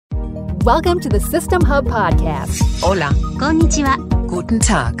Welcome to the System Hub Podcast. Hola. Konnichiwa. Guten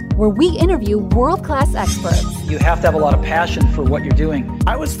Tag. Where we interview world-class experts. You have to have a lot of passion for what you're doing.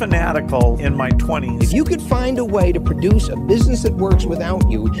 I was fanatical in my 20s. If you could find a way to produce a business that works without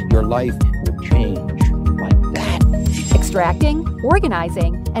you, your life would change like that. Extracting,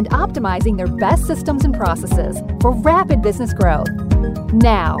 organizing, and optimizing their best systems and processes for rapid business growth.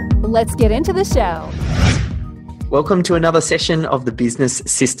 Now, let's get into the show. Welcome to another session of the Business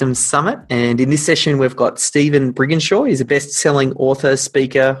Systems Summit. And in this session, we've got Stephen Brigginshaw. He's a best-selling author,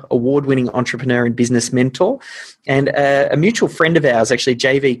 speaker, award-winning entrepreneur and business mentor. And a mutual friend of ours, actually,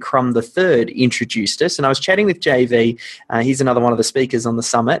 JV Crum III, introduced us. And I was chatting with JV. He's another one of the speakers on the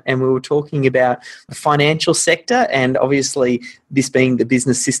summit. And we were talking about the financial sector. And obviously, this being the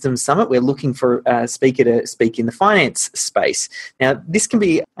Business Systems Summit, we're looking for a speaker to speak in the finance space. Now, this can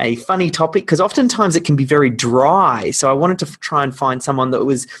be a funny topic because oftentimes it can be very dry. So I wanted to try and find someone that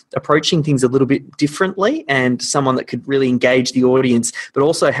was approaching things a little bit differently and someone that could really engage the audience, but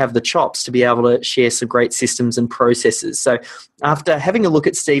also have the chops to be able to share some great systems and processes. So after having a look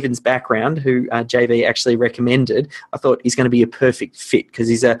at Stephen's background, who JV actually recommended, I thought he's going to be a perfect fit because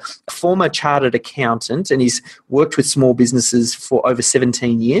he's a former chartered accountant and he's worked with small businesses for over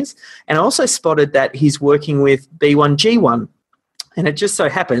 17 years. And I also spotted that he's working with B1G1. And it just so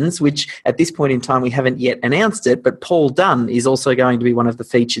happens, which at this point in time we haven't yet announced it, but Paul Dunn is also going to be one of the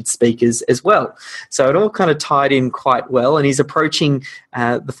featured speakers as well. So it all kind of tied in quite well, and he's approaching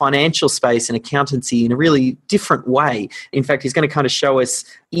the financial space and accountancy in a really different way. In fact, he's going to kind of show us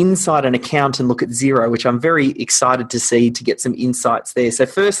inside an account and look at Xero, which I'm very excited to see to get some insights there. So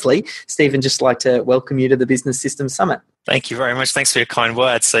firstly, Stephen, just like to welcome you to the Business Systems Summit. Thank you very much. Thanks for your kind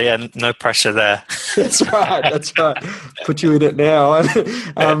words. So yeah, no pressure there. That's right. Put you in it now.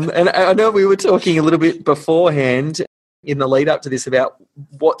 And I know we were talking a little bit beforehand in the lead up to this about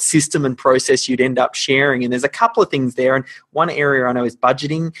what system and process you'd end up sharing. And there's a couple of things there. And one area I know is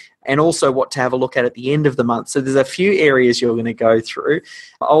budgeting and also what to have a look at the end of the month. So there's a few areas you're going to go through.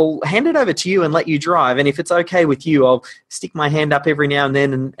 I'll hand it over to you and let you drive. And if it's okay with you, I'll stick my hand up every now and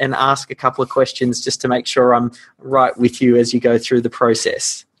then and ask a couple of questions just to make sure I'm right with you as you go through the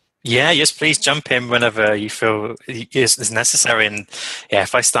process. Yeah, yes, please jump in whenever you feel is necessary. And yeah,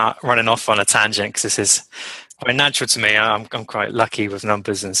 if I start running off on a tangent, because this is quite natural to me, I'm quite lucky with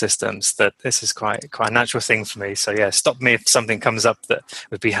numbers and systems that this is quite a natural thing for me. So yeah, stop me if something comes up that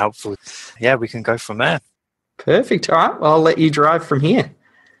would be helpful. Yeah, we can go from there. Perfect. All right, well, I'll let you drive from here.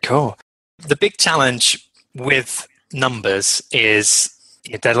 Cool. The big challenge with numbers is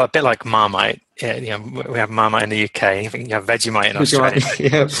they're a bit like Marmite. Yeah, we have Marmite in the UK. I think you have Vegemite in Australia.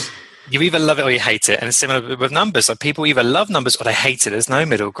 Yeah. You either love it or you hate it. And it's similar with numbers. Like people either love numbers or they hate it. There's no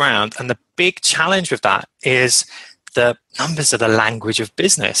middle ground. And the big challenge with that is the numbers are the language of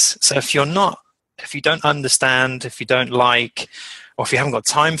business. So if you don't understand, if you don't like, or if you haven't got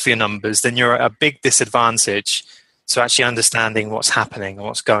time for your numbers, then you're at a big disadvantage to actually understanding what's happening and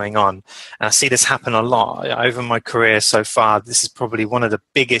what's going on. And I see this happen a lot. Over my career so far, this is probably one of the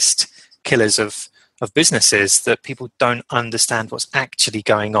biggest killers of businesses, that people don't understand what's actually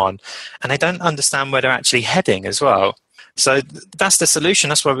going on. And they don't understand where they're actually heading as well. So that's the solution.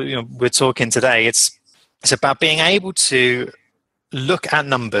 That's why we're talking today. It's about being able to look at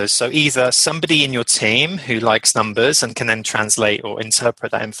numbers. So either somebody in your team who likes numbers and can then translate or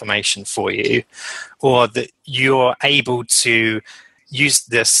interpret that information for you, or that you're able to use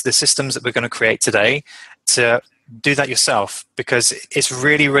the systems that we're going to create today to do that yourself, because it's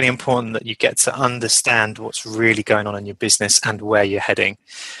really, really important that you get to understand what's really going on in your business and where you're heading.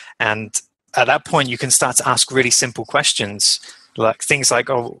 And at that point, you can start to ask really simple questions, like things like,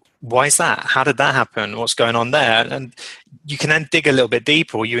 oh, why is that? How did that happen? What's going on there? And you can then dig a little bit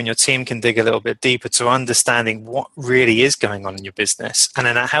deeper, or you and your team can dig a little bit deeper to understanding what really is going on in your business. And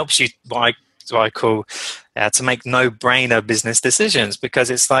then that helps you, what I call, to make no-brainer business decisions, because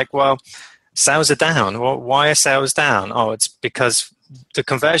it's like, well, sales are down. Well, why are sales down? Oh, it's because the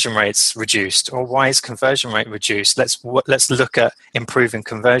conversion rate's reduced. Or why is conversion rate reduced? Let's look at improving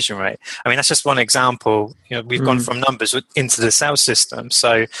conversion rate. I mean, that's just one example. We've gone from numbers into the sales system,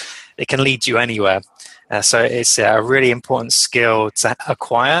 so it can lead you anywhere. So it's a really important skill to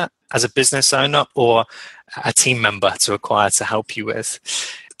acquire as a business owner or a team member to acquire to help you with.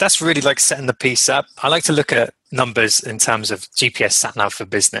 That's really like setting the piece up. I like to look at numbers in terms of GPS sat-nav for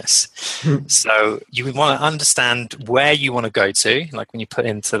business. So you want to understand where you want to go to, like when you put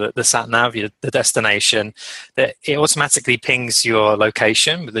into the sat-nav, the destination, that it automatically pings your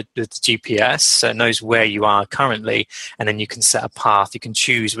location with the GPS, so it knows where you are currently, and then you can set a path. You can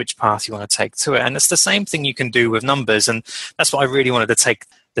choose which path you want to take to it. And it's the same thing you can do with numbers, and that's what I really wanted to take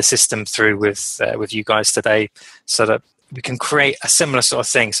the system through with you guys today, so that we can create a similar sort of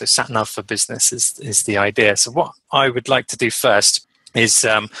thing. So SatNav for business is the idea. So what I would like to do first is,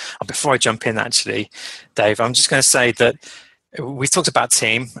 before I jump in actually, Dave, I'm just going to say that we've talked about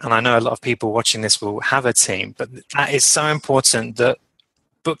team, and I know a lot of people watching this will have a team, but that is so important that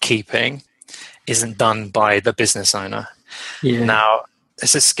bookkeeping isn't done by the business owner. Yeah. Now,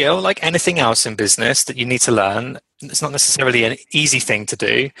 it's a skill like anything else in business that you need to learn. It's not necessarily an easy thing to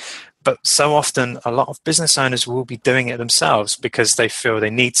do, but so often a lot of business owners will be doing it themselves because they feel they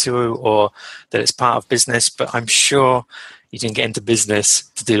need to, or that it's part of business. But I'm sure you didn't get into business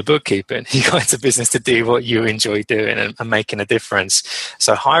to do the bookkeeping. You got into business to do what you enjoy doing and making a difference.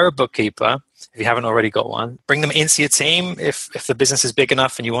 So hire a bookkeeper if you haven't already got one. Bring them into your team if the business is big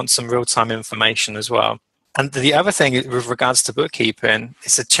enough and you want some real-time information as well. And the other thing with regards to bookkeeping,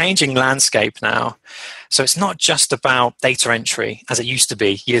 it's a changing landscape now. So it's not just about data entry as it used to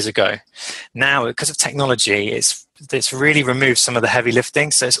be years ago. Now, because of technology, it's really removed some of the heavy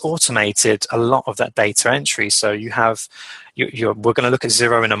lifting. So it's automated a lot of that data entry. So you have, we're going to look at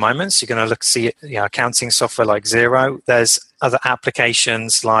Xero in a moment. So you're going to see accounting software like Xero. There's other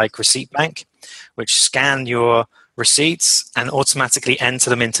applications like ReceiptBank, which scan your receipts and automatically enter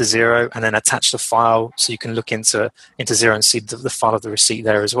them into Xero and then attach the file so you can look into Xero and see the file of the receipt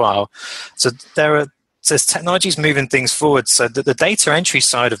there as well. So there's technology's moving things forward. So the data entry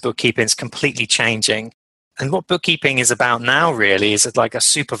side of bookkeeping is completely changing. And what bookkeeping is about now really is like a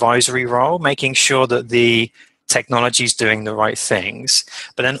supervisory role, making sure that the technology is doing the right things.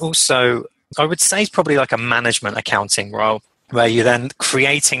 But then also, I would say it's probably like a management accounting role, where you're then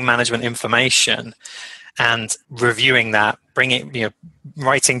creating management information and reviewing that,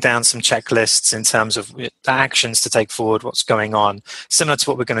 writing down some checklists in terms of the actions to take forward, what's going on, similar to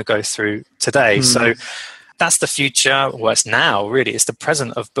what we're going to go through today. So that's the future. Well, it's now, really. It's the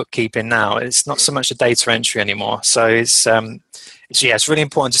present of bookkeeping now. It's not so much the data entry anymore. So it's really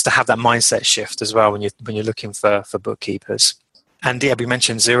important just to have that mindset shift as well when you're looking for bookkeepers. And yeah, we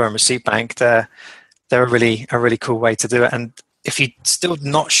mentioned Xero and ReceiptBank. They're a really cool way to do it. And if you're still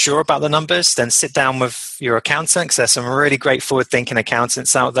not sure about the numbers, then sit down with your accountant, because there's some really great forward-thinking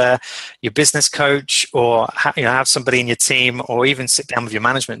accountants out there, your business coach, or have somebody in your team, or even sit down with your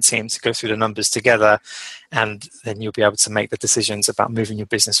management team to go through the numbers together, and then you'll be able to make the decisions about moving your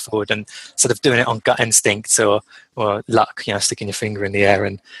business forward, and sort of doing it on gut instinct or luck, sticking your finger in the air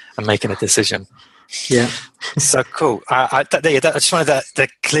and making a decision. Yeah. So cool. I just wanted to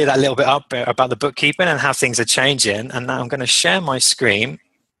clear that a little bit up about the bookkeeping and how things are changing. And now I'm going to share my screen,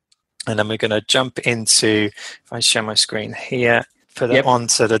 and then we're going to jump into, if I share my screen here, put it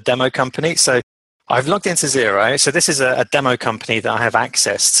onto the demo company. So I've logged into Xero. So this is a demo company that I have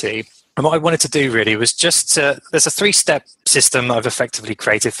access to. And what I wanted to do really was there's a 3-step system I've effectively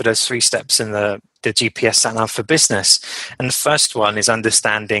created for those 3 steps in the GPS SatNav for business. And the first one is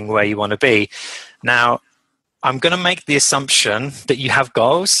understanding where you want to be. Now, I'm going to make the assumption that you have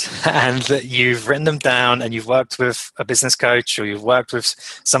goals and that you've written them down and you've worked with a business coach or you've worked with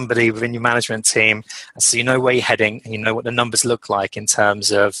somebody within your management team. So you know where you're heading and you know what the numbers look like in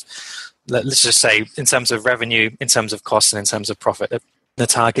terms of, let's just say, in terms of revenue, in terms of cost, and in terms of profit. The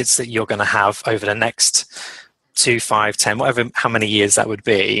targets that you're going to have over the next 2, 5, 10, whatever, how many years that would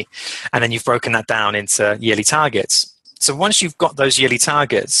be. And then you've broken that down into yearly targets. So once you've got those yearly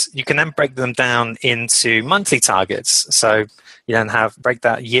targets, you can then break them down into monthly targets. So you then break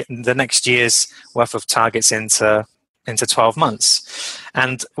the next year's worth of targets into 12 months.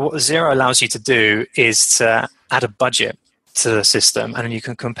 And what Xero allows you to do is to add a budget to the system, and then you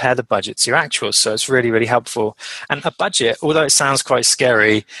can compare the budget to your actuals. So it's really, really helpful. And a budget, although it sounds quite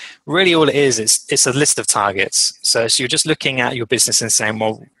scary, really all it is, it's a list of targets. So you're just looking at your business and saying,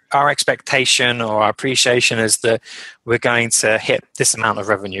 well, our expectation or our appreciation is that we're going to hit this amount of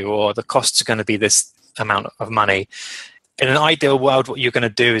revenue, or the costs are going to be this amount of money. In an ideal world, what you're going to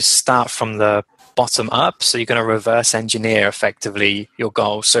do is start from the bottom up. So you're going to reverse engineer effectively your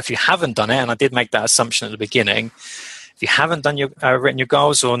goals. So if you haven't done it, and I did make that assumption at the beginning, if you haven't done written your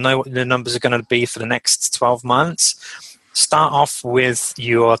goals or know what the numbers are going to be for the next 12 months, start off with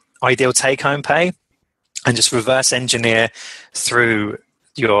your ideal take-home pay and just reverse engineer through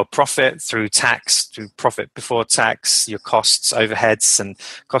your profit, through tax, through profit before tax, your costs, overheads, and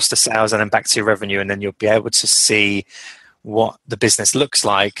cost of sales, and then back to your revenue. And then you'll be able to see what the business looks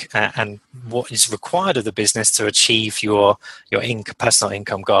like and what is required of the business to achieve your personal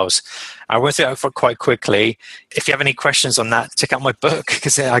income goals. I went through that quite quickly. If you have any questions on that, check out my book,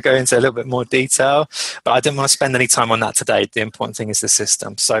 because I go into a little bit more detail, but I didn't want to spend any time on that today. The important thing is the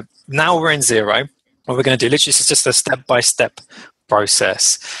system. So now we're in Xero. What we're going to do literally is just a step-by-step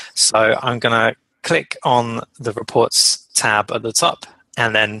process. So I'm going to click on the reports tab at the top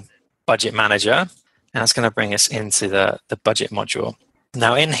and then budget manager. And that's going to bring us into the budget module.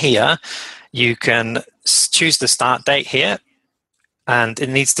 Now in here, you can choose the start date here, and it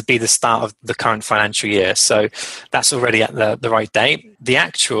needs to be the start of the current financial year. So that's already at the right date. The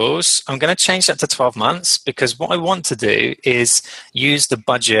actuals, I'm going to change that to 12 months because what I want to do is use the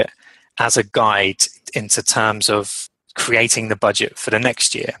budget as a guide into terms of creating the budget for the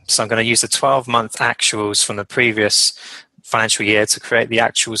next year. So I'm going to use the 12-month actuals from the previous financial year to create the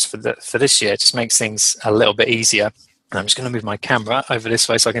actuals for this year. It just makes things a little bit easier. And I'm just going to move my camera over this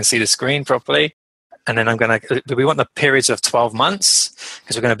way so I can see the screen properly. And then we want the periods of 12 months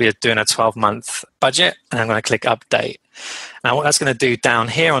because we're going to be doing a 12-month budget. And I'm going to click update. Now what that's going to do down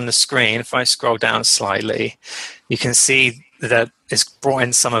here on the screen, if I scroll down slightly, you can see that it's brought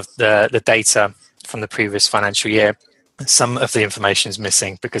in some of the data from the previous financial year. Some of the information is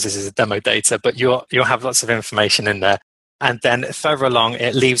missing because this is a demo data, but you'll have lots of information in there. And then further along,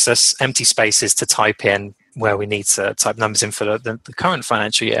 it leaves us empty spaces to type in where we need to type numbers in for the current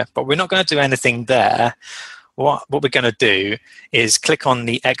financial year. But we're not going to do anything there. What we're going to do is click on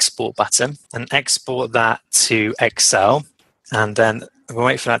the export button and export that to Excel. And then we'll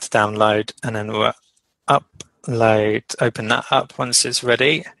wait for that to download. And then we'll open that up once it's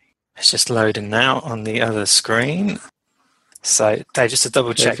ready. It's just loading now on the other screen. So Dave, just to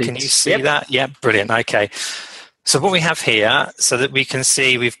double check, can you see that? Yeah, brilliant. Okay. So what we have here, so that we can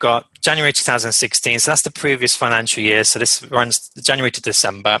see we've got January 2016, so that's the previous financial year. So this runs January to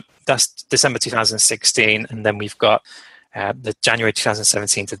December. That's December 2016. And then we've got the January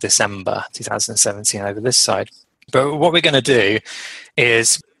 2017 to December 2017 over this side. But what we're going to do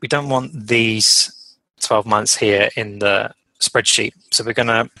is we don't want these 12 months here in the spreadsheet. So we're going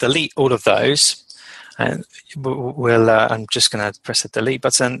to delete all of those. And I'm just going to press the delete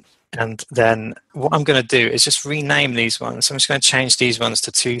button. And then what I'm going to do is just rename these ones. So I'm just going to change these ones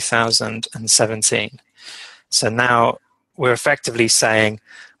to 2017. So now we're effectively saying,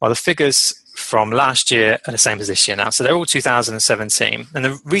 well, the figures from last year are the same as this year now. So they're all 2017. And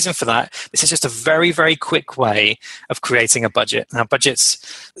the reason for that, this is just a very, very quick way of creating a budget. Now,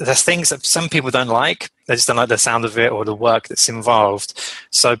 budgets, there's things that some people don't like. They just don't like the sound of it or the work that's involved.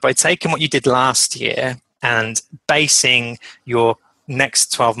 So by taking what you did last year and basing your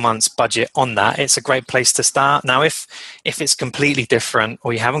next 12 months budget on that, it's a great place to start. Now, if it's completely different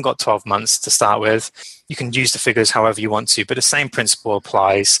or you haven't got 12 months to start with, you can use the figures however you want to, but the same principle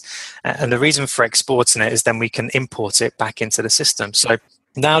applies. And the reason for exporting it is then we can import it back into the system. So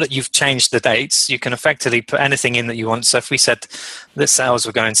now that you've changed the dates, you can effectively put anything in that you want. So if we said that sales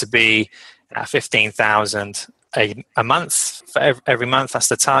were going to be 15,000 a month for every month, that's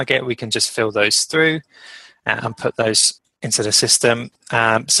the target, we can just fill those through and put those into the system.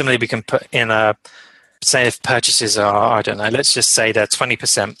 Similarly, we can put in say if purchases are, I don't know, let's just say they're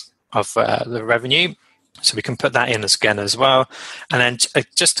 20% of the revenue. So we can put that in again as well. And then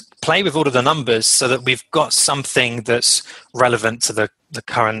just play with all of the numbers so that we've got something that's relevant to the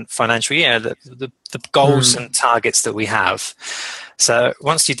current financial year, the goals and targets that we have. So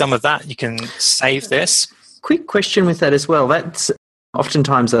once you're done with that, you can save this. Quick question with that as well. That's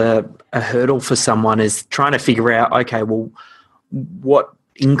oftentimes a hurdle for someone is trying to figure out, okay, well, what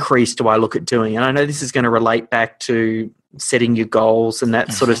increase do I look at doing? And I know this is going to relate back to setting your goals and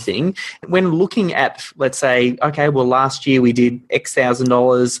that sort of thing. When looking at, let's say, okay, well, last year we did X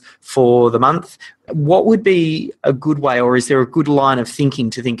 $1,000 for the month, what would be a good way, or is there a good line of thinking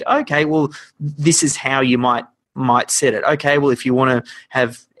to think, okay, well, this is how you might set it. Okay, well, if you want to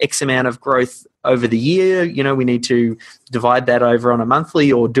have X amount of growth over the year, we need to divide that over on a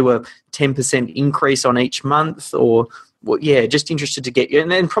monthly or do a 10% increase on each month, or just interested to get you.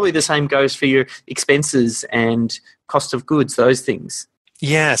 And then probably the same goes for your expenses and cost of goods, those things.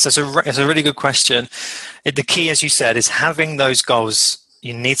 Yes, it's a really good question. The key, as you said, is having those goals.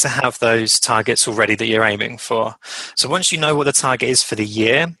 You need to have those targets already that you're aiming for. So once you know what the target is for the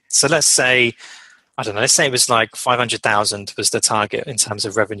year, so let's say, I don't know, let's say it was like 500,000 was the target in terms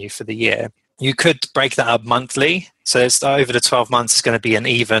of revenue for the year. You could break that up monthly. So it's over the 12 months, it's going to be an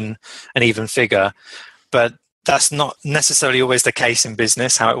even figure. But that's not necessarily always the case in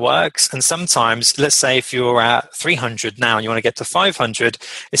business, how it works. And sometimes, let's say if you're at 300 now and you want to get to 500,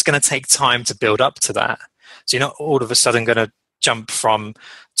 it's going to take time to build up to that. So you're not all of a sudden going to jump from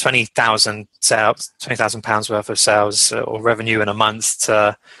 20,000 pounds worth of sales or revenue in a month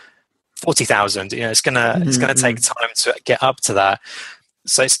to 40,000. It's going to take time to get up to that.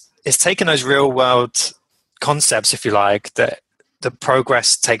 So it's taking those real world concepts, if you like, that the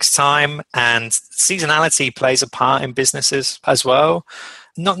progress takes time, and seasonality plays a part in businesses as well.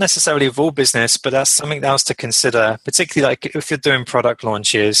 Not necessarily of all business, but that's something else to consider, particularly like if you're doing product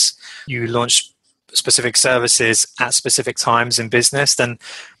launches, you launch specific services at specific times in business, then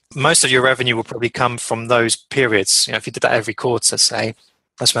most of your revenue will probably come from those periods. If you did that every quarter, say,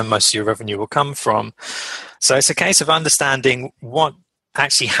 that's when most of your revenue will come from. So it's a case of understanding what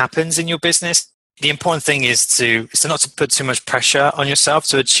actually happens in your business. The important thing is to not to put too much pressure on yourself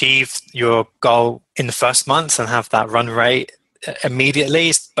to achieve your goal in the first month and have that run rate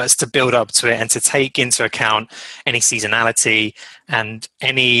immediately, but it's to build up to it and to take into account any seasonality and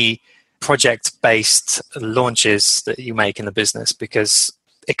any project-based launches that you make in the business, because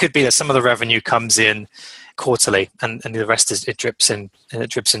it could be that some of the revenue comes in quarterly and the rest it drips in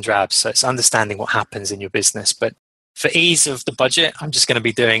and drabs. So it's understanding what happens in your business. But for ease of the budget, I'm just going to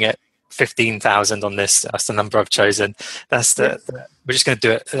be doing it 15,000 on this. That's the number I've chosen. We're just going to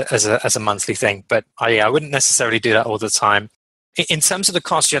do it as a monthly thing. But I wouldn't necessarily do that all the time. In terms of the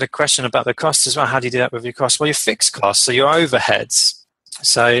cost, you had a question about the cost as well. How do you do that with your costs? Well, your fixed costs, so your overheads.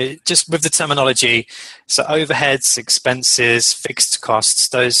 So just with the terminology, so overheads, expenses, fixed costs,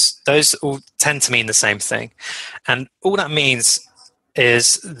 those all tend to mean the same thing. And all that means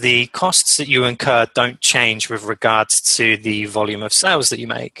is the costs that you incur don't change with regards to the volume of sales that you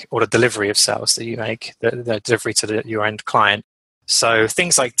make or the delivery of sales that you make, the delivery to your end client. So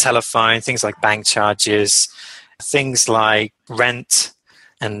things like telephone, things like bank charges, things like rent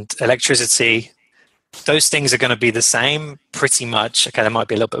and electricity, those things are going to be the same pretty much. Okay, there might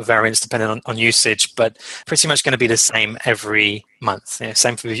be a little bit of variance depending on usage, but pretty much going to be the same every month.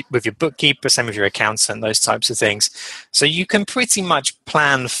 Same with your bookkeeper, same with your accountant, those types of things. So you can pretty much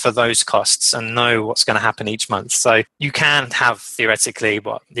plan for those costs and know what's going to happen each month. So you can have theoretically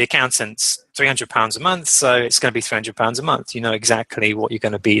the accountant's £300 a month, so it's going to be £300 a month. You know exactly what you're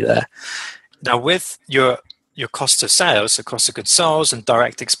going to be there. Now with your cost of sales, so cost of goods sold and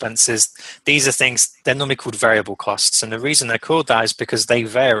direct expenses, these are things, they're normally called variable costs. And the reason they're called that is because they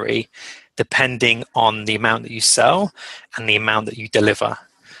vary depending on the amount that you sell and the amount that you deliver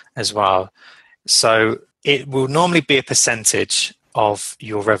as well. So it will normally be a percentage of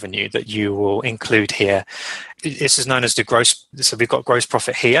your revenue that you will include here. This is known as the gross. So we've got gross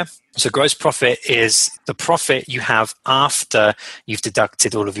profit here. So gross profit is the profit you have after you've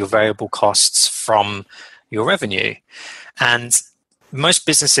deducted all of your variable costs from your revenue. And most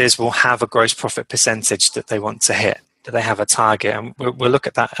businesses will have a gross profit percentage that they want to hit, that they have a target. And we'll look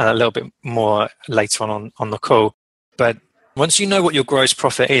at that a little bit more later on the call. But once you know what your gross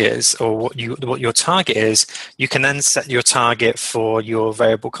profit is or what your target is, you can then set your target for your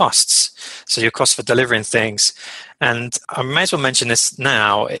variable costs. So your cost for delivering things. And I may as well mention this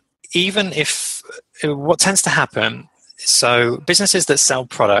now, even if what tends to happen, so businesses that sell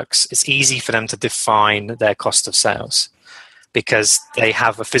products, it's easy for them to define their cost of sales because they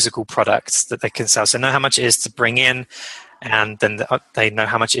have a physical product that they can sell. So they know how much it is to bring in, and then they know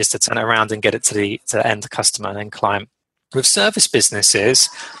how much it is to turn it around and get it to the end customer and end client. With service businesses,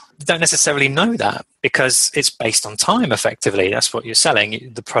 you don't necessarily know that because it's based on time, effectively. That's what you're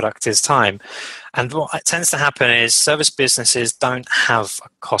selling. The product is time. And what tends to happen is service businesses don't have a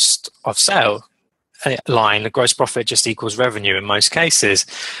cost of sale line. The gross profit just equals revenue in most cases.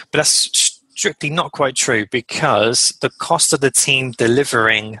 But that's strictly not quite true because the cost of the team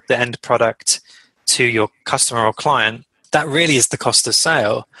delivering the end product to your customer or client, that really is the cost of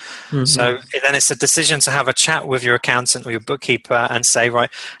sale. Mm-hmm. So then it's a decision to have a chat with your accountant or your bookkeeper and say, right,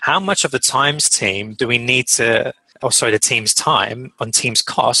 how much of the times team do we need to, the team's time on team's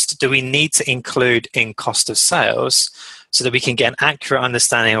cost, do we need to include in cost of sales so that we can get an accurate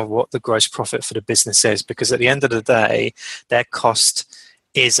understanding of what the gross profit for the business is? Because at the end of the day, their cost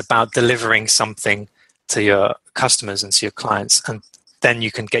is about delivering something to your customers and to your clients. And then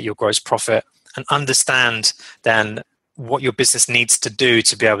you can get your gross profit and understand then what your business needs to do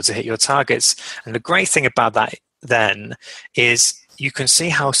to be able to hit your targets. And the great thing about that then is you can see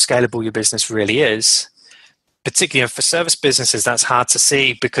how scalable your business really is. Particularly for service businesses, that's hard to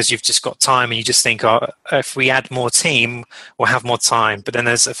see because you've just got time and you just think, oh, if we add more team, we'll have more time. But then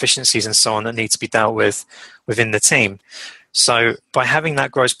there's efficiencies and so on that need to be dealt with within the team. So by having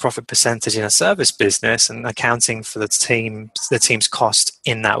that gross profit percentage in a service business and accounting for the team's cost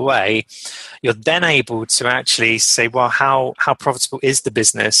in that way, you're then able to actually say, well, how profitable is the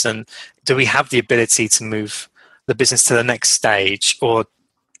business? And do we have the ability to move the business to the next stage? Or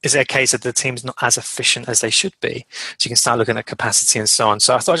is it a case that the team's not as efficient as they should be? So you can start looking at capacity and so on.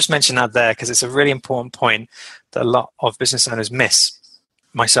 So I thought I'd just mention that there because it's a really important point that a lot of business owners miss,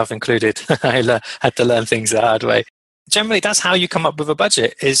 myself included. I had to learn things the hard way. generally that's how you come up with a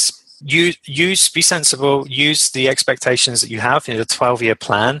budget. Is be sensible, use the expectations that you have in the 12-year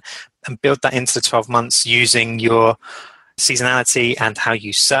plan, and build that into the 12 months using your seasonality and how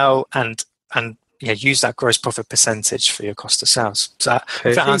you sell, and use that gross profit percentage for your cost of sales. So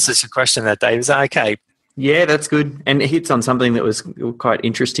if that answers your question there, Dave, is that okay? Yeah, that's good. And it hits on something that was quite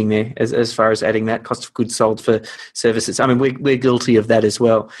interesting there as far as adding that cost of goods sold for services. I mean, we're guilty of that as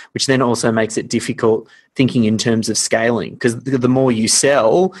well, which then also makes it difficult thinking in terms of scaling, because the more you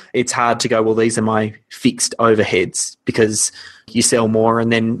sell, it's hard to go, well, these are my fixed overheads, because you sell more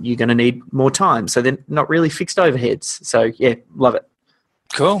and then you're going to need more time. So they're not really fixed overheads. So yeah, love it.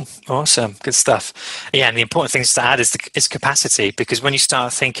 Cool. Awesome. Good stuff. Yeah, and the important things to add is capacity, because when you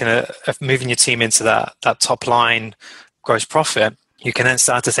start thinking of moving your team into that top line gross profit, you can then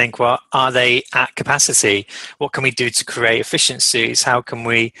start to think, well, are they at capacity? What can we do to create efficiencies? How can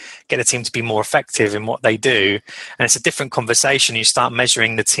we get a team to be more effective in what they do? And it's a different conversation. You start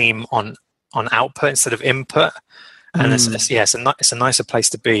measuring the team on output instead of input. And it's a nicer place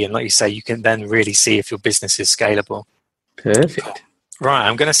to be. And like you say, you can then really see if your business is scalable. Perfect. Right,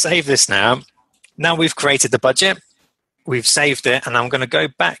 I'm going to save this now. Now we've created the budget, we've saved it, and I'm going to go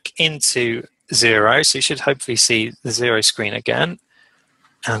back into Xero. So you should hopefully see the Xero screen again.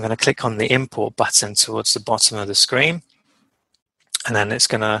 And I'm going to click on the import button towards the bottom of the screen. And then it's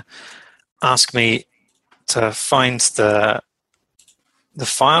going to ask me to find the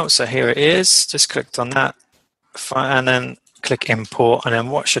file. So here it is. Just clicked on that file and then click import. And then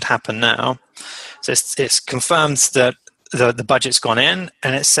what should happen now? So it's confirmed that the budget's gone in,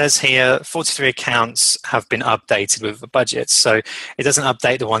 and it says here 43 accounts have been updated with the budget. So it doesn't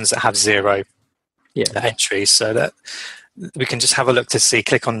update the ones that have zero entries. So that we can just have a look to see,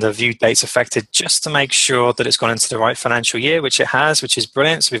 click on the view dates affected, just to make sure that it's gone into the right financial year, which it has, which is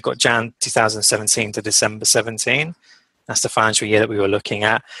brilliant. So we've got Jan 2017 to December 17. That's the financial year that we were looking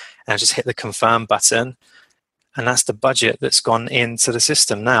at. And I just hit the confirm button, and that's the budget that's gone into the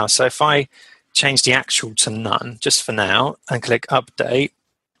system now. So if I change the actual to none just for now and click update,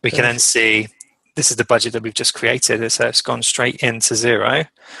 we can then see this is the budget that we've just created. So it's gone straight into Xero. And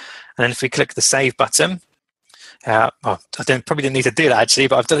then if we click the save button, I probably didn't need to do that actually,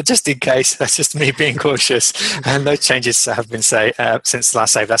 but I've done it just in case. That's just me being cautious. And no changes have been since the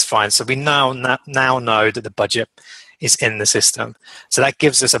last save. That's fine. So we now know that the budget is in the system. So that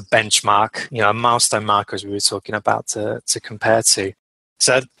gives us a benchmark, a milestone marker, as we were talking about, to compare to.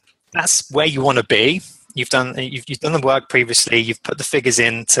 So that's where you want to be. You've done the work previously. You've put the figures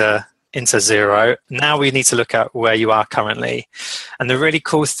into Xero. Now we need to look at where you are currently. And the really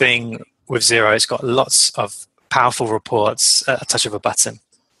cool thing with Xero, it's got lots of powerful reports at a touch of a button.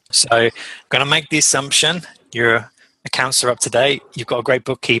 So I'm going to make the assumption your accounts are up to date. You've got a great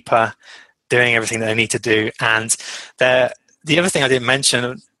bookkeeper doing everything that they need to do. And the other thing I didn't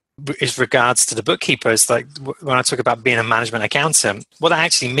mention is regards to the bookkeepers, like when I talk about being a management accountant, what that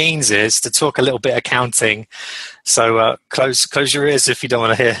actually means is to talk a little bit accounting. So close your ears if you don't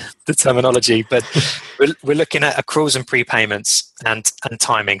want to hear the terminology, but we're looking at accruals and prepayments and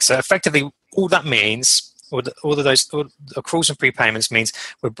timing. So effectively all that means, all accruals and prepayments means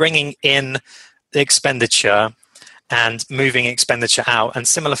we're bringing in the expenditure and moving expenditure out, and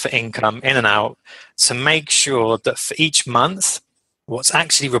similar for income in and out, to make sure that for each month what's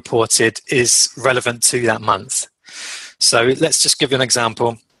actually reported is relevant to that month. So let's just give you an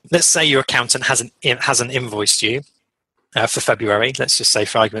example. Let's say your accountant hasn't invoiced you for February, let's just say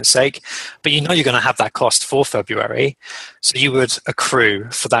for argument's sake, but you're going to have that cost for February. So you would accrue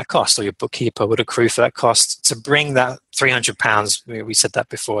for that cost, or your bookkeeper would accrue for that cost to bring that £300, we said that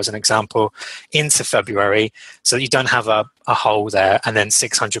before as an example, into February, so that you don't have a hole there, and then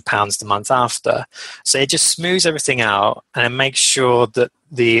 £600 the month after. So it just smooths everything out, and it makes sure that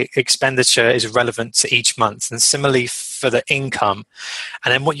the expenditure is relevant to each month. And similarly for the income.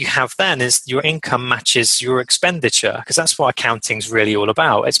 And then what you have then is your income matches your expenditure, because that's what accounting is really all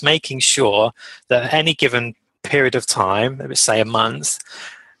about. It's making sure that at any given period of time, let's say a month,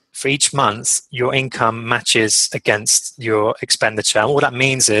 for each month, your income matches against your expenditure. And what that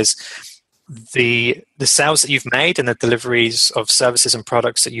means is the sales that you've made and the deliveries of services and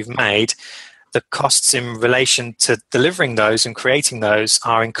products that you've made, the costs in relation to delivering those and creating those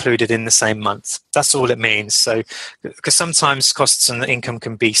are included in the same month. That's all it means. So, because sometimes costs and income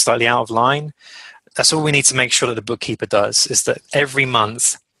can be slightly out of line, that's all we need to make sure that the bookkeeper does, is that every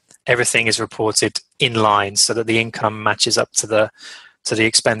month everything is reported in line so that the income matches up to the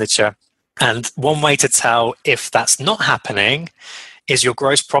expenditure. And one way to tell if that's not happening is your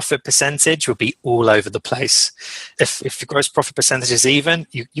gross profit percentage will be all over the place. If your gross profit percentage is even,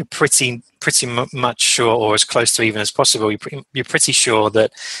 you're pretty much sure, or as close to even as possible, you're pretty sure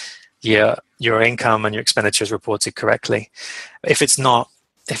that your income and your expenditure is reported correctly. If it's not,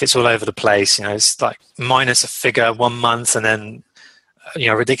 if it's all over the place, it's like minus a figure one month and then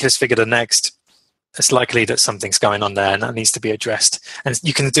a ridiculous figure the next, it's likely that something's going on there and that needs to be addressed. And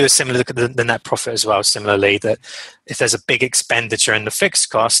you can do a similar look at the net profit as well, similarly, that if there's a big expenditure in the fixed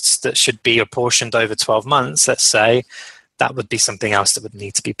costs that should be apportioned over 12 months, let's say, that would be something else that would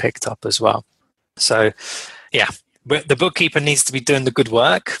need to be picked up as well. So, yeah, the bookkeeper needs to be doing the good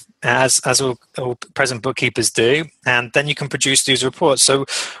work, as all present bookkeepers do, and then you can produce these reports. So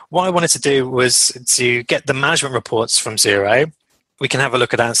what I wanted to do was to get the management reports from Xero. We can have a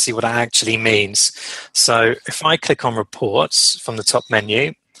look at that and see what that actually means. So if I click on reports from the top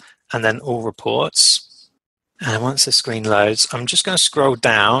menu and then all reports, and once the screen loads, I'm just going to scroll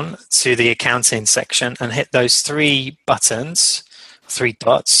down to the accounting section and hit those three buttons, three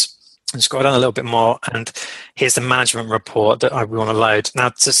dots, and scroll down a little bit more. And here's the management report that we want to load. Now,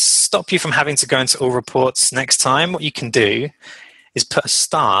 to stop you from having to go into all reports next time, what you can do is put a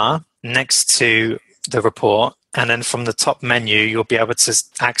star next to the report, and then from the top menu, you'll be able to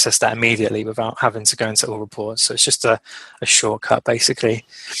access that immediately without having to go into all reports. So it's just a shortcut, basically.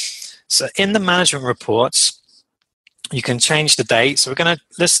 So in the management reports, you can change the date. So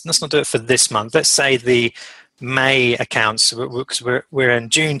let's not do it for this month. Let's say the May accounts, because we're in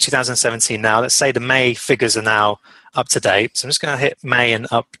June 2017 now. Let's say the May figures are now up to date. So I'm just going to hit May and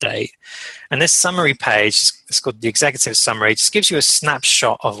update. And this summary page, it's called the executive summary, just gives you a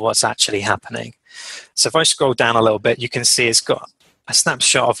snapshot of what's actually happening. So if I scroll down a little bit, you can see it's got a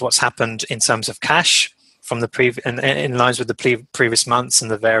snapshot of what's happened in terms of cash from the in lines with the previous months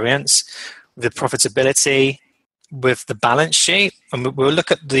and the variance, the profitability, with the balance sheet, and we'll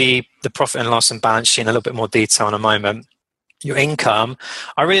look at the profit and loss and balance sheet in a little bit more detail in a moment. Your income,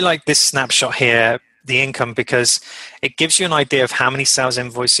 I really like this snapshot here, the income, because it gives you an idea of how many sales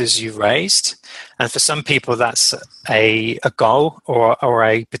invoices you've raised, and for some people that's a goal or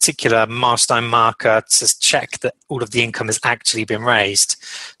a particular milestone marker to check that all of the income has actually been raised.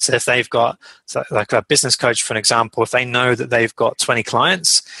 So if they've got, like a business coach for an example, if they know that they've got 20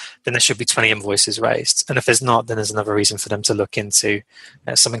 clients, then there should be 20 invoices raised, and if there's not, then there's another reason for them to look into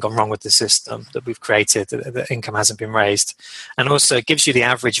something gone wrong with the system that we've created, that the income hasn't been raised. And also it gives you the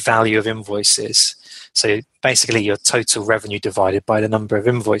average value of invoices. So basically your total revenue divided by the number of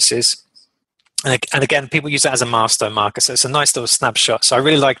invoices. And again, people use that as a milestone marker. So it's a nice little snapshot. So I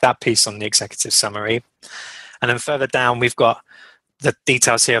really like that piece on the executive summary. And then further down, we've got the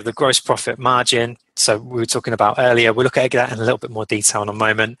details here of the gross profit margin. So we were talking about earlier. We'll look at that in a little bit more detail in a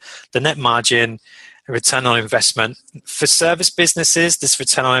moment. The net margin, return on investment. For service businesses, this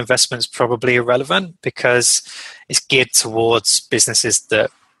return on investment is probably irrelevant because it's geared towards businesses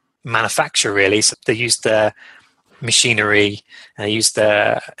that manufacture, really. So they use their machinery and they use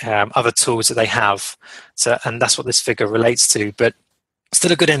their other tools that they have. So, and that's what this figure relates to. But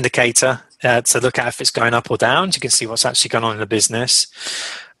still a good indicator to look at if it's going up or down. You can see what's actually going on in the business.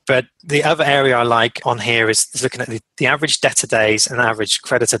 But the other area I like on here is looking at the average debtor days and average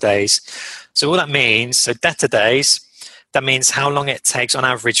creditor days. So all that means, so debtor days, that means how long it takes on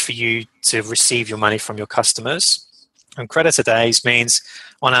average for you to receive your money from your customers. And creditor days means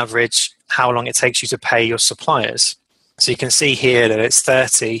on average how long it takes you to pay your suppliers. So you can see here that it's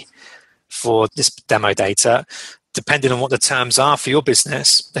 30 for this demo data, depending on what the terms are for your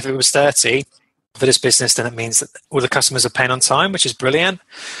business. If it was 30 for this business, then it means that all the customers are paying on time, which is brilliant.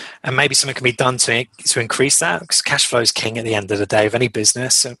 And maybe something can be done to increase that, because cash flow is king at the end of the day of any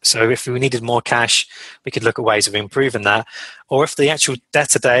business. So if we needed more cash, we could look at ways of improving that. Or if the actual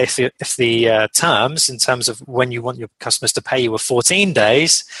debtor day, if the terms, in terms of when you want your customers to pay you, were 14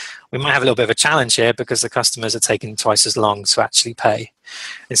 days, we might have a little bit of a challenge here because the customers are taking twice as long to actually pay.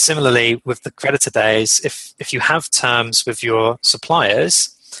 And similarly, with the creditor days, if you have terms with your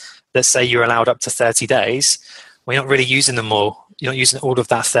suppliers, let's say you're allowed up to 30 days, we're not really using them all. You're not using all of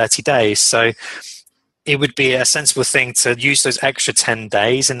that 30 days. So it would be a sensible thing to use those extra 10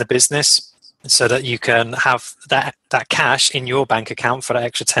 days in the business so that you can have that cash in your bank account for that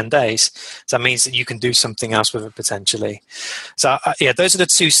extra 10 days. So that means that you can do something else with it potentially. So yeah, those are the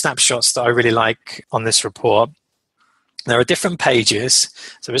two snapshots that I really like on this report. There are different pages.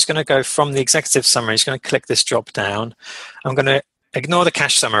 So we're just going to go from the executive summary. I'm just going to click this drop down. I'm going to ignore the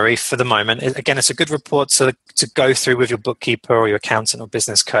cash summary for the moment. Again, it's a good report to go through with your bookkeeper or your accountant or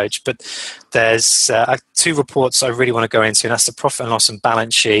business coach. But there's 2 reports I really want to go into, and that's the profit and loss and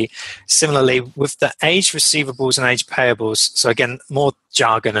balance sheet. Similarly, with the age receivables and age payables, so again, more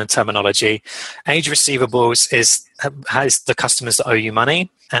jargon and terminology. Age receivables has the customers that owe you money,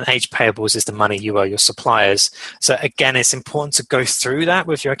 and age payables is the money you owe your suppliers. So again, it's important to go through that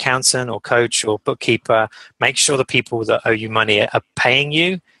with your accountant or coach or bookkeeper. Make sure the people that owe you money are paying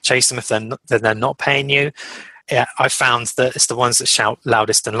you. Chase them if they're not paying you. Yeah, I found that it's the ones that shout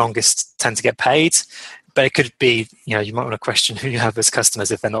loudest and longest tend to get paid. But it could be, you might want to question who you have as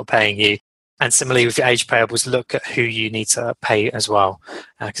customers if they're not paying you. And similarly with your age payables, look at who you need to pay as well.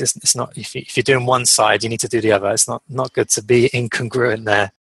 Because it's not, if you're doing one side, you need to do the other. It's not good to be incongruent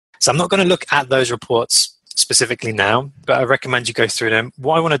there. So I'm not going to look at those reports specifically now, but I recommend you go through them.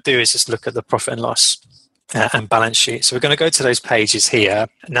 What I want to do is just look at the profit and loss and balance sheet. So we're going to go to those pages here.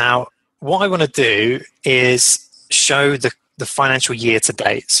 Now, what I want to do is show the financial year to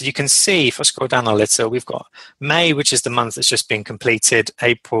date. So you can see, if I scroll down a little, we've got May, which is the month that's just been completed,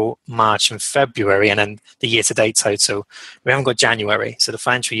 April, March, and February, and then the year to date total. We haven't got January, so the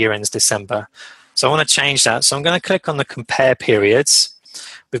financial year ends December. So I want to change that. So I'm going to click on the compare periods.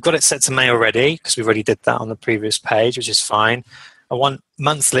 We've got it set to May already because we already did that on the previous page, which is fine. I want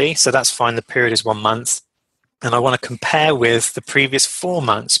monthly, so that's fine. The period is 1 month. And I want to compare with the previous 4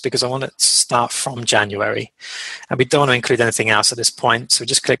 months because I want it to start from January. And we don't want to include anything else at this point. So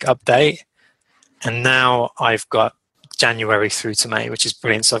just click update. And now I've got January through to May, which is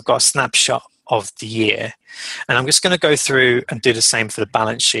brilliant. So I've got a snapshot of the year. And I'm just going to go through and do the same for the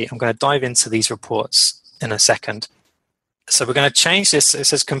balance sheet. I'm going to dive into these reports in a second. So we're going to change this. It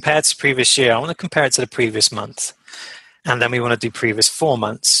says compared to previous year. I want to compare it to the previous month. And then we want to do previous 4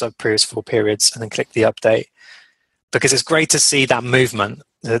 months, so previous 4 periods, and then click the update. Because it's great to see that movement.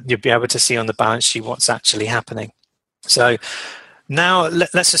 You'll be able to see on the balance sheet what's actually happening. So now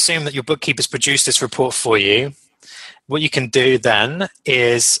let's assume that your bookkeeper's produced this report for you. What you can do then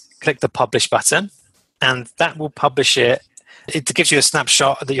is click the publish button, and that will publish it. It gives you a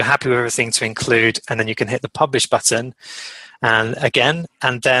snapshot that you're happy with everything to include, and then you can hit the publish button. And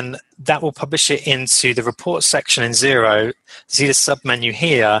then that will publish it into the report section in Xero. See the sub-menu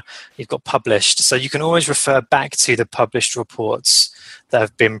here, you've got published. So you can always refer back to the published reports that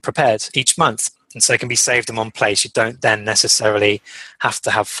have been prepared each month. And so they can be saved in one place. You don't then necessarily have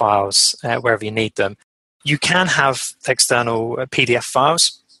to have files wherever you need them. You can have external PDF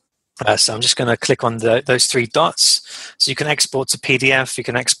files. So I'm just going to click on those 3 dots. So you can export to PDF, you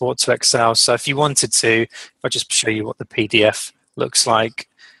can export to Excel. So if you wanted to, if I just show you what the PDF looks like,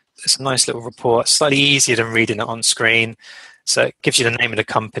 it's a nice little report, slightly easier than reading it on screen. So it gives you the name of the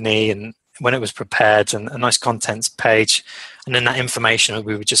company and when it was prepared and a nice contents page. And then that information that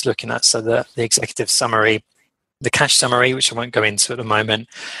we were just looking at. So the executive summary, the cash summary, which I won't go into at the moment,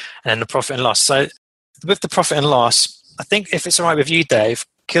 and then the profit and loss. So with the profit and loss, I think if it's all right with you, Dave,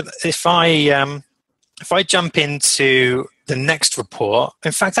 if I jump into the next report,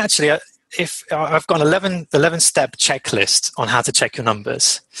 in fact, actually, if I've got an 11-step checklist on how to check your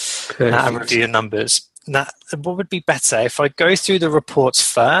numbers and review your numbers. Now, what would be better if I go through the reports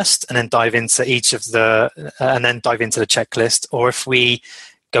first and then dive into each of and then dive into the checklist, or if we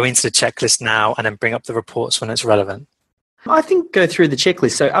go into the checklist now and then bring up the reports when it's relevant? I think go through the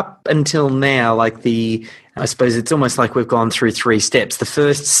checklist. So up until now, I suppose it's almost like we've gone through 3 steps. The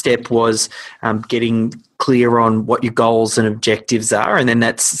first step was getting clear on what your goals and objectives are, and then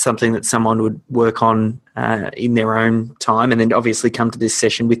that's something that someone would work on in their own time, and then obviously come to this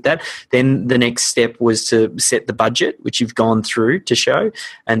session with that. Then the next step was to set the budget, which you've gone through to show,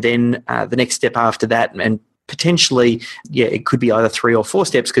 and then the next step after that, and potentially, it could be either 3 or 4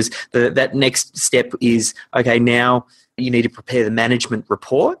 steps, because that next step is, okay, now you need to prepare the management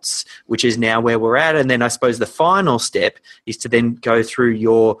reports, which is now where we're at. And then I suppose the final step is to then go through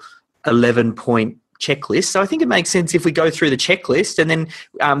your 11-point checklist. So I think it makes sense if we go through the checklist and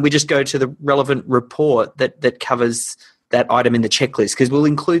then we just go to the relevant report that covers that item in the checklist, because we'll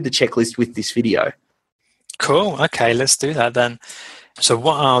include the checklist with this video. Cool. Okay, let's do that then. So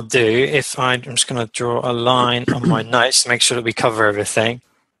what I'll do, I'm just going to draw a line on my notes to make sure that we cover everything.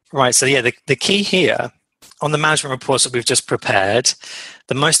 Right, so the key here, on the management reports that we've just prepared,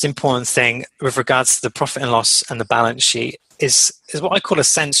 the most important thing with regards to the profit and loss and the balance sheet is what I call a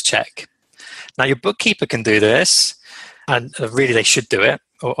sense check. Now, your bookkeeper can do this, and really they should do it,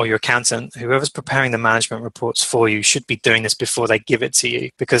 or your accountant. Whoever's preparing the management reports for you should be doing this before they give it to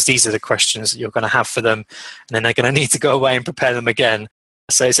you, because these are the questions that you're going to have for them, and then they're going to need to go away and prepare them again.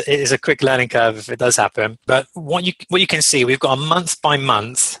 So it is a quick learning curve if it does happen. But what you can see, we've got a month by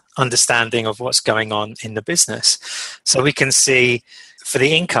month understanding of what's going on in the business. So we can see for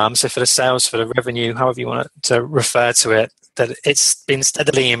the income, so for the sales, for the revenue, however you want to refer to it, that it's been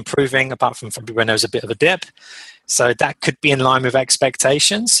steadily improving apart from February when there was a bit of a dip. So that could be in line with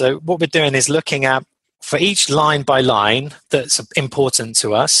expectations. So what we're doing is looking at, for each line by line that's important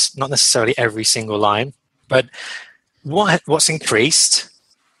to us, not necessarily every single line, but what's increased,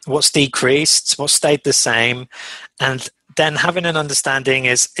 what's decreased, what stayed the same, and then having an understanding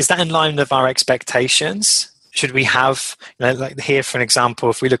is that in line with our expectations? Should we have, like here for an example,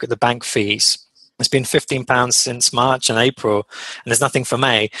 if we look at the bank fees, it's been £15 since March and April, and there's nothing for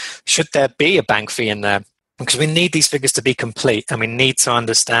May. Should there be a bank fee in there? Because we need these figures to be complete, and we need to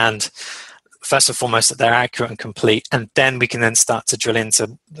understand first and foremost that they're accurate and complete, and then we can then start to drill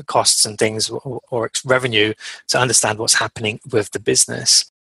into the costs and things or revenue to understand what's happening with the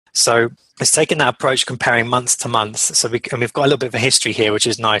business. So it's taking that approach comparing month to month. So we've got a little bit of a history here, which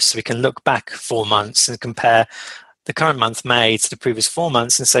is nice. So we can look back 4 months and compare the current month, May, to the previous 4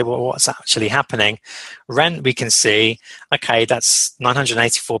 months and say, well, what's actually happening? Rent, we can see, okay, that's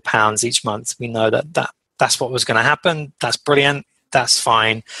 £984 each month. We know that's what was going to happen. That's brilliant. That's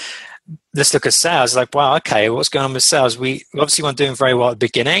fine. Let's look at sales. Like, wow, okay, what's going on with sales? We obviously weren't doing very well at the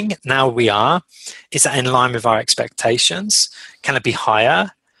beginning. Now we are. Is that in line with our expectations? Can it be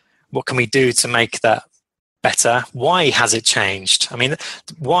higher? What can we do to make that better? Why has it changed? I mean,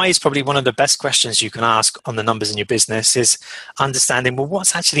 why is probably one of the best questions you can ask on the numbers in your business, is understanding, well,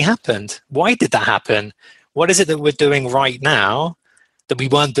 what's actually happened? Why did that happen? What is it that we're doing right now that we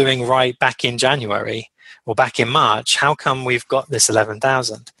weren't doing right back in January or back in March? How come we've got this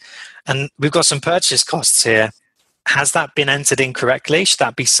 11,000? And we've got some purchase costs here. Has that been entered incorrectly? Should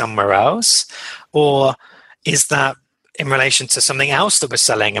that be somewhere else? Or is that in relation to something else that we're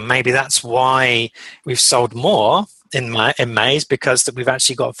selling? And maybe that's why we've sold more in May, is because that we've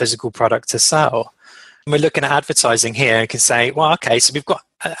actually got a physical product to sell. And we're looking at advertising here and can say, well, okay, so we've got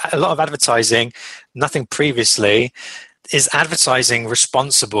a lot of advertising, nothing previously. Is advertising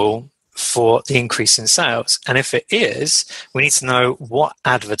responsible for the increase in sales? And if it is, we need to know what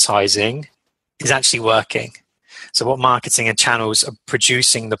advertising is actually working. So what marketing and channels are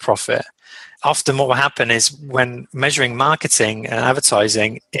producing the profit. Often what will happen is when measuring marketing and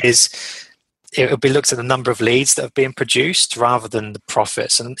advertising is it will be looked at the number of leads that have been produced rather than the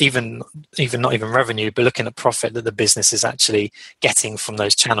profits, and even not even revenue, but looking at profit that the business is actually getting from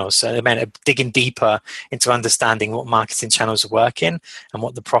those channels. So it meant digging deeper into understanding what marketing channels are working and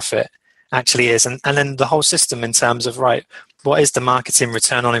what the profit actually is. And then the whole system in terms of, right, what is the marketing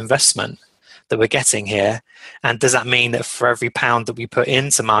return on investment that we're getting here? And does that mean that for every pound that we put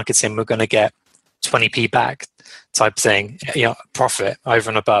into marketing, we're going to get 20p back type thing, profit over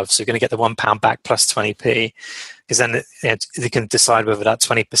and above? So you're going to get the £1 back plus 20p, because then you can decide whether that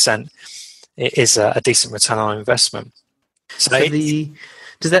 20% is a decent return on investment. So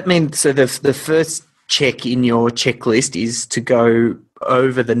does that mean, so the first check in your checklist is to go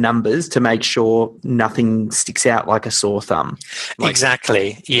over the numbers to make sure nothing sticks out like a sore thumb?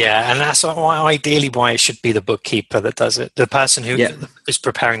 Exactly, yeah. And that's ideally why it should be the bookkeeper that does it, the person who is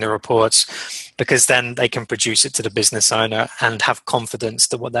preparing the reports, because then they can produce it to the business owner and have confidence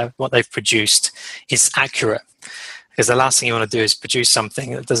that what they've produced is accurate. Because the last thing you want to do is produce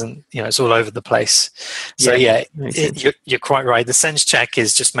something that doesn't, it's all over the place. So you're quite right. The sense check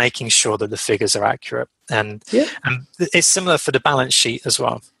is just making sure that the figures are accurate. And it's similar for the balance sheet as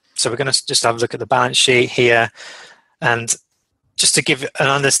well. So we're going to just have a look at the balance sheet here, and just to give an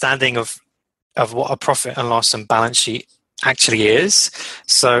understanding of what a profit and loss and balance sheet actually is.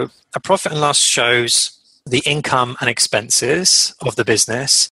 So a profit and loss shows the income and expenses of the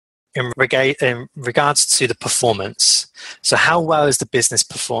business in regards to the performance. So how well is the business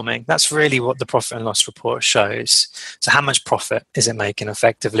performing? That's really what the profit and loss report shows. So how much profit is it making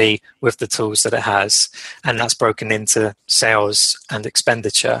effectively with the tools that it has? And that's broken into sales and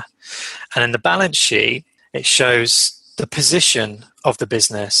expenditure. And in the balance sheet, it shows the position of the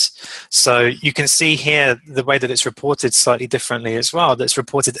business. So you can see here the way that it's reported slightly differently as well. That's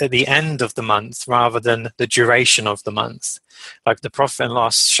reported at the end of the month rather than the duration of the month. Like the profit and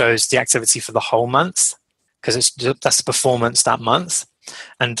loss shows the activity for the whole month, because that's the performance that month.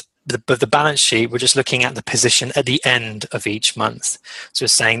 And the balance sheet, we're just looking at the position at the end of each month. So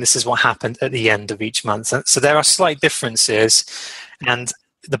it's saying this is what happened at the end of each month. And so there are slight differences. And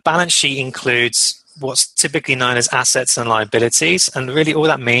the balance sheet includes what's typically known as assets and liabilities. And really all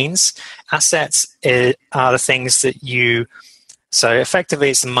that means, assets are the things that so effectively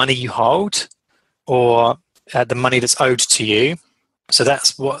it's the money you hold, or the money that's owed to you. So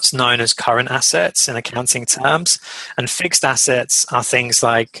that's what's known as current assets in accounting terms. And fixed assets are things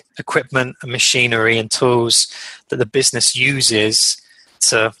like equipment and machinery and tools that the business uses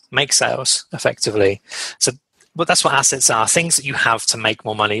to make sales effectively. So that's what assets are, things that you have to make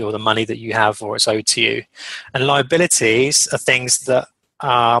more money, or the money that you have or it's owed to you. And liabilities are things that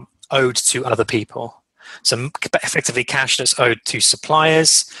are owed to other people. So effectively cash that's owed to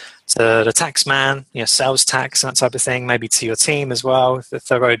suppliers, to the tax man, sales tax, that type of thing, maybe to your team as well, if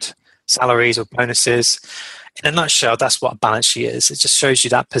they're owed salaries or bonuses. In a nutshell, that's what a balance sheet is. It just shows you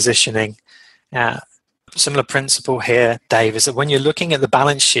that positioning. Similar principle here, Dave, is that when you're looking at the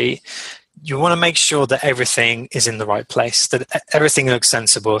balance sheet, you want to make sure that everything is in the right place, that everything looks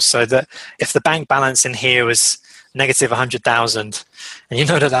sensible, so that if the bank balance in here was negative 100,000 and you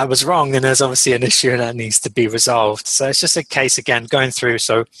know that was wrong, then there's obviously an issue and that needs to be resolved. So it's just a case, again, going through,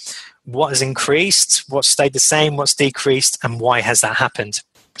 so what has increased, what stayed the same, what's decreased, and why has that happened?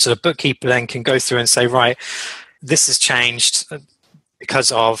 So the bookkeeper then can go through and say, right, this has changed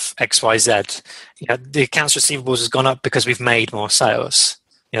because of XYZ. The accounts receivables has gone up because we've made more sales.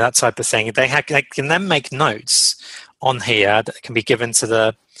 That type of thing. They can then make notes on here that can be given to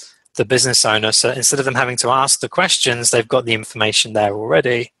the business owner. So instead of them having to ask the questions, they've got the information there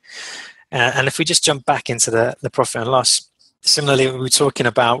already. And if we just jump back into the profit and loss, similarly, we were talking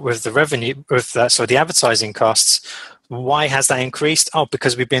about with the revenue, the advertising costs. Why has that increased? Oh,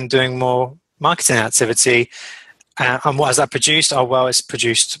 because we've been doing more marketing activity. And what has that produced? Oh, well, it's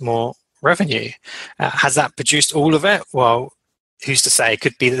produced more revenue. Has that produced all of it? Well, who's to say? It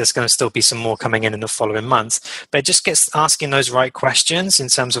could be that there's going to still be some more coming in the following month. But it just gets asking those right questions in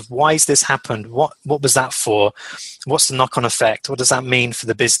terms of why has this happened? What was that for? What's the knock-on effect? What does that mean for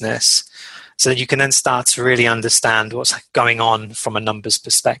the business? So that you can then start to really understand what's going on from a numbers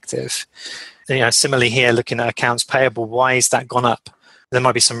perspective. Similarly here, looking at accounts payable, why has that gone up? There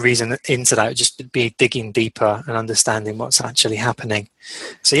might be some reason into that, just be digging deeper and understanding what's actually happening.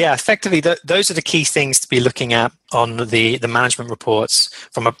 So effectively, those are the key things to be looking at on the management reports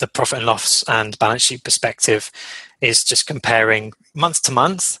from the profit and loss and balance sheet perspective, is just comparing month to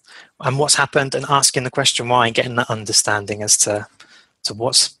month and what's happened and asking the question why and getting that understanding as to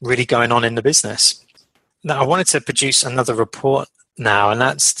what's really going on in the business. Now, I wanted to produce another report now, and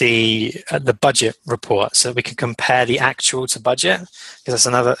that's the budget report, so we can compare the actual to budget, because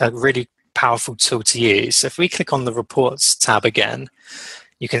that's a really powerful tool to use. So if we click on the reports tab again,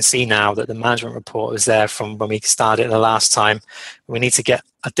 you can see now that the management report is there from when we started the last time. We need to get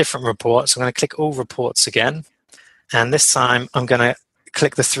a different report, so I'm going to click all reports again, and this time I'm going to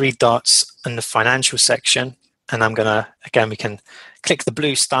click the three dots in the financial section, and I'm going to, again, we can click the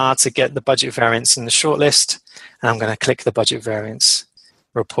blue star to get the budget variance in the shortlist, and I'm going to click the budget variance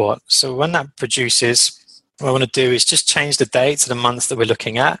report. So when that produces, what I want to do is just change the date to the month that we're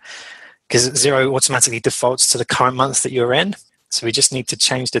looking at, because Xero automatically defaults to the current month that you're in. So we just need to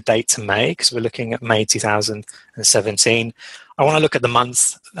change the date to May, because we're looking at May 2017. I want to look at the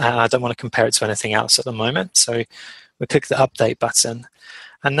month. I don't want to compare it to anything else at the moment. So we click the update button.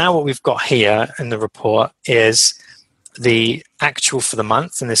 And now what we've got here in the report is the actual for the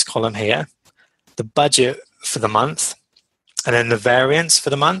month in this column here, the budget for the month, and then the variance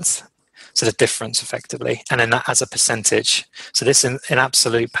for the month, so the difference effectively, and then that as a percentage. So this in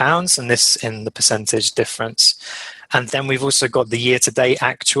absolute pounds and this in the percentage difference. And then we've also got the year-to-date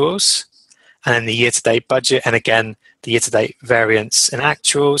actuals, and then the year-to-date budget, and again, the year-to-date variance in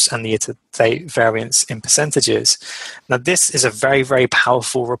actuals and the year-to-date variance in percentages. Now, this is a very, very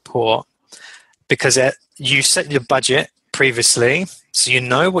powerful report, because you set your budget previously, so you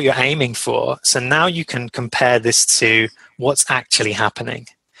know what you're aiming for. So now you can compare this to what's actually happening,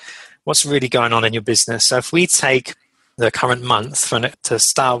 what's really going on in your business. So if we take the current month to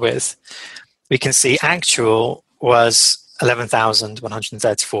start with, we can see actual was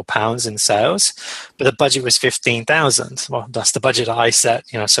 £11,134 in sales, but the budget was 15,000. Well, that's the budget that I set,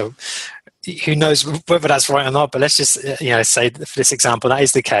 so who knows whether that's right or not, but let's just, say for this example, that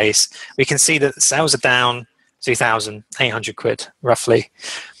is the case. We can see that sales are down 2,800 quid, roughly.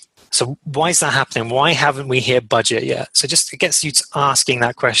 So why is that happening? Why haven't we hit budget yet? So just it gets you to asking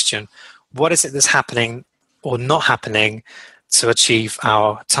that question. What is it that's happening or not happening to achieve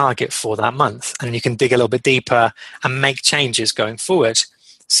our target for that month? And you can dig a little bit deeper and make changes going forward.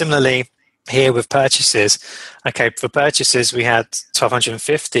 Similarly, here with purchases, okay, for purchases we had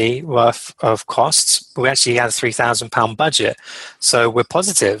 1,250 worth of costs, but we actually had a £3,000 budget. So we're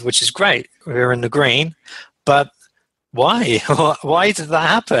positive, which is great. We're in the green, but why? Why did that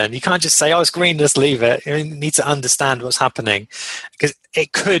happen? You can't just say, oh, it's green, just leave it. You need to understand what's happening, because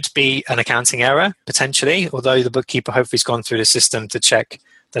it could be an accounting error, potentially, although the bookkeeper hopefully has gone through the system to check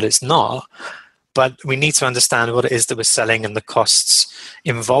that it's not. But we need to understand what it is that we're selling and the costs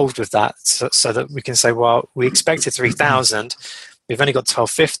involved with that, so that we can say, well, we expected 3,000, we've only got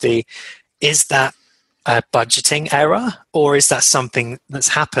 1,250. Is that a budgeting error, or is that something that's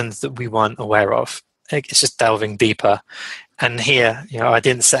happened that we weren't aware of? It's just delving deeper. And here, I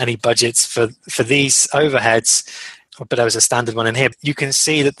didn't set any budgets for these overheads, but there was a standard one in here. You can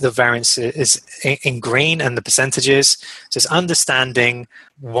see that the variance is in green and the percentages. So it's understanding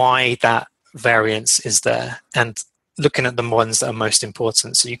why that variance is there and looking at the ones that are most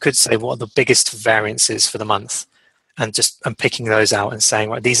important. So you could say, what are the biggest variances for the month? And picking those out and saying,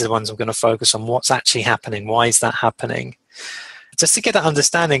 well, these are the ones I'm going to focus on. What's actually happening? Why is that happening? Just to get that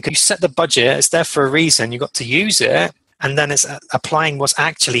understanding, because you set the budget, it's there for a reason, you've got to use it, and then it's applying what's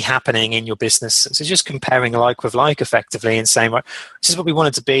actually happening in your business. So just comparing like with like effectively and saying, well, this is what we want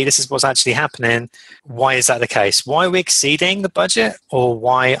it to be, this is what's actually happening. Why is that the case? Why are we exceeding the budget, or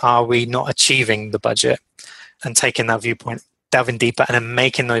why are we not achieving the budget? And taking that viewpoint, delving deeper, and then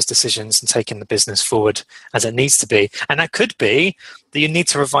making those decisions and taking the business forward as it needs to be. And that could be that you need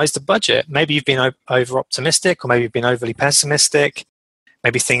to revise the budget. Maybe you've been over optimistic, or maybe you've been overly pessimistic.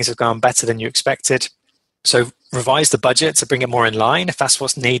 Maybe things have gone better than you expected. So revise the budget to bring it more in line if that's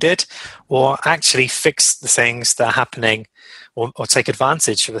what's needed, or actually fix the things that are happening, or take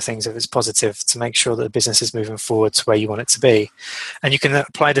advantage of the things if it's positive, to make sure that the business is moving forward to where you want it to be. And you can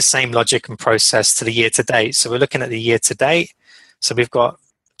apply the same logic and process to the year to date. So we're looking at the year to date. So we've got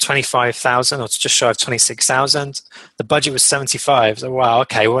 25,000, or just shy of 26,000. The budget was 75. So wow,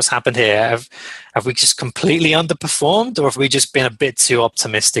 okay, what's happened here? Have we just completely underperformed, or have we just been a bit too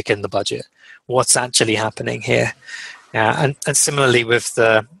optimistic in the budget? What's actually happening here? And similarly with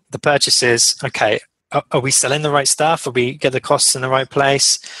the purchases, okay, are we selling the right stuff? Are we get the costs in the right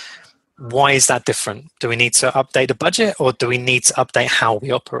place? Why is that different? Do we need to update the budget, or do we need to update how we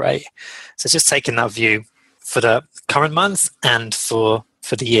operate? So just taking that view for the current month and for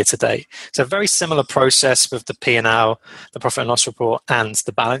the year to date. So a very similar process with the P&L, the profit and loss report, and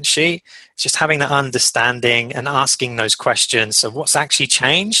the balance sheet. It's just having that understanding and asking those questions. So what's actually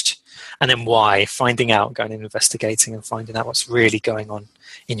changed, and then why? Finding out, going and investigating and finding out what's really going on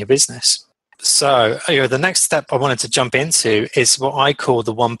in your business. So the next step I wanted to jump into is what I call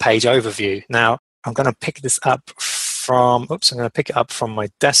the one-page overview. Now, I'm going to pick this up from my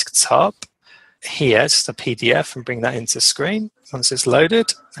desktop. Here, just a PDF, and bring that into screen once it's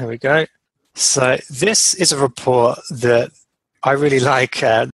loaded. There we go. So this is a report that I really like.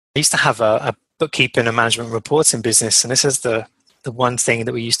 I used to have a bookkeeping and management reporting business, and this is the one thing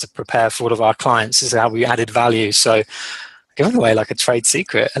that we used to prepare for all of our clients. This is how we added value. So giving away like a trade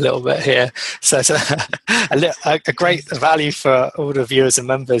secret a little bit here. So it's a great value for all the viewers and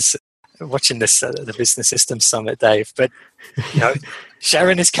members watching this the Business Systems Summit, Dave. But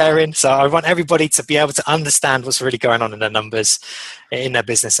sharing is caring, so I want everybody to be able to understand what's really going on in their numbers, in their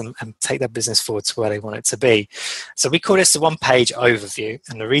business, and take their business forward to where they want it to be. So we call this the one-page overview,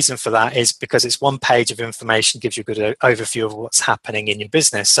 and the reason for that is because it's one page of information, gives you a good overview of what's happening in your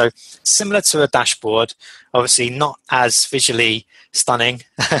business. So similar to a dashboard, obviously not as visually stunning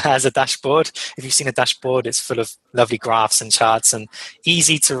as a dashboard. If you've seen a dashboard, it's full of lovely graphs and charts and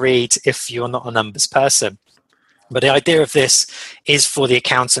easy to read if you're not a numbers person. But the idea of this is for the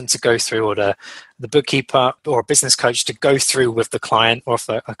accountant to go through, or the bookkeeper or a business coach to go through with the client, or if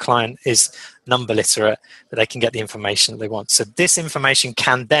a client is number literate, that they can get the information that they want. So this information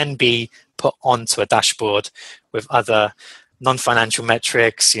can then be put onto a dashboard with other non-financial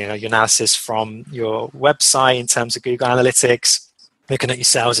metrics, your analysis from your website in terms of Google Analytics, looking at your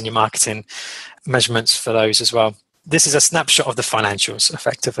sales and your marketing measurements for those as well. This is a snapshot of the financials,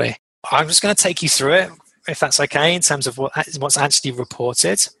 effectively. I'm just going to take you through it, if that's okay, in terms of what's actually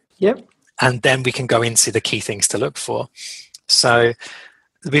reported. Yep. And then we can go into the key things to look for. So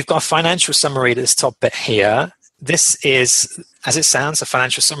we've got a financial summary at this top bit here. This is, as it sounds, a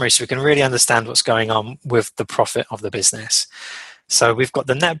financial summary, so we can really understand what's going on with the profit of the business. So we've got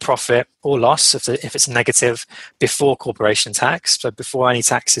the net profit or loss, if it's negative, before corporation tax, so before any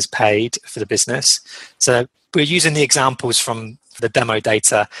tax is paid for the business. So we're using the examples from the demo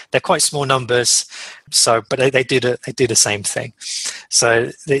data. They're quite small numbers, but they do the same thing.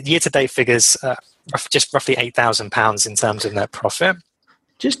 So the year-to-date figures are just roughly £8,000 in terms of net profit.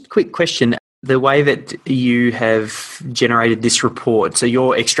 Just a quick question. The way that you have generated this report, so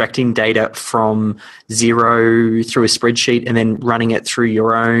you're extracting data from zero through a spreadsheet and then running it through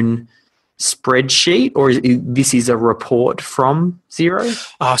your own spreadsheet, or this is a report from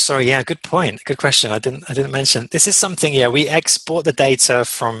Xero? Oh, sorry. Yeah, good point. Good question. I didn't mention. This is something. Yeah, we export the data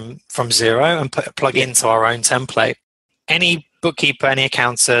from Xero and plug into our own template. Any bookkeeper, any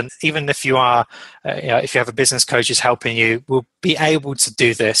accountant, even if you are, if you have a business coach who's helping you, will be able to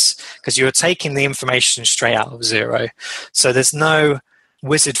do this because you're taking the information straight out of Xero. So there's no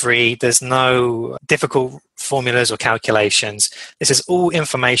wizardry, there's no difficult formulas or calculations. This is all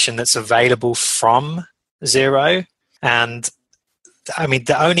information that's available from Xero. And I mean,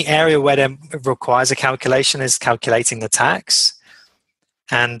 the only area where it requires a calculation is calculating the tax.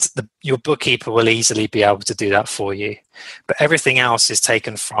 And your bookkeeper will easily be able to do that for you. But everything else is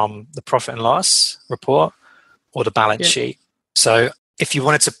taken from the profit and loss report or the balance sheet. So if you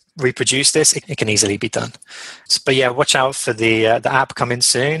wanted to reproduce this, it can easily be done. But yeah, watch out for the app coming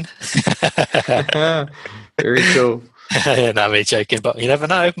soon. Very cool. No, I'm joking, but you never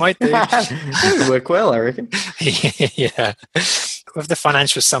know. It might do. It would work well, I reckon. Yeah. With the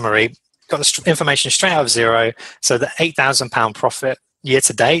financial summary, got the information straight out of Xero. So the £8,000 profit year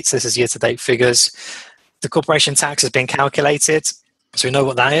to date. So this is year to date figures. The corporation tax has been calculated. So we know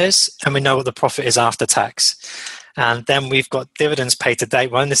what that is, and we know what the profit is after tax. And then we've got dividends paid to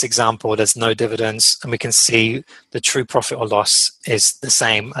date. Well, in this example, there's no dividends, and we can see the true profit or loss is the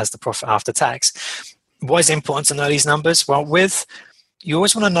same as the profit after tax. Why is it important to know these numbers? Well, you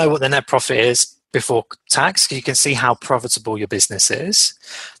always want to know what the net profit is before tax, because you can see how profitable your business is.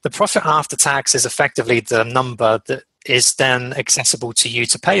 The profit after tax is effectively the number that is then accessible to you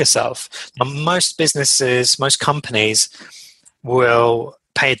to pay yourself. Now, most businesses, most companies will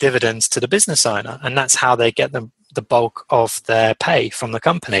pay dividends to the business owner, and that's how they get the bulk of their pay from the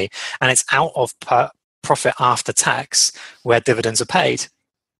company. And it's out of profit after tax where dividends are paid.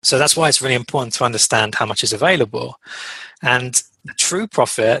 So that's why it's really important to understand how much is available. And the true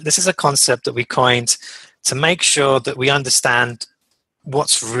profit, this is a concept that we coined to make sure that we understand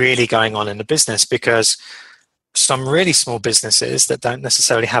what's really going on in the business, because some really small businesses that don't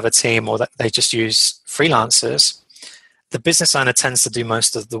necessarily have a team or that they just use freelancers, the business owner tends to do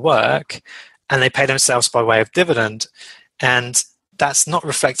most of the work and they pay themselves by way of dividend. And that's not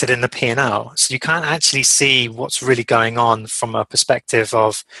reflected in the P&L. So you can't actually see what's really going on from a perspective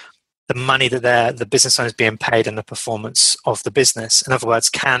of the money that the business owner is being paid and the performance of the business. In other words,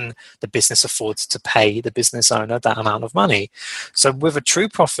 can the business afford to pay the business owner that amount of money? So with a true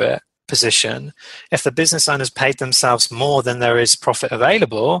profit position, if the business owners paid themselves more than there is profit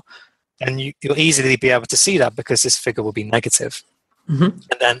available, then you'll easily be able to see that, because this figure will be negative. Mm-hmm.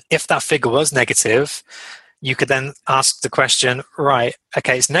 And then if that figure was negative, you could then ask the question, right,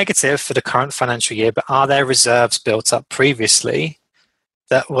 okay, it's negative for the current financial year, but are there reserves built up previously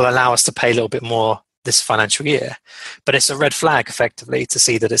that will allow us to pay a little bit more this financial year? But it's a red flag, effectively, to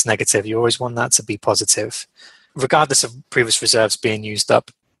see that it's negative. You always want that to be positive, regardless of previous reserves being used up.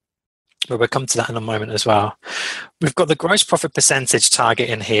 But we'll come to that in a moment as well. We've got the gross profit percentage target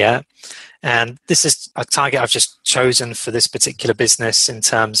in here. And this is a target I've just chosen for this particular business in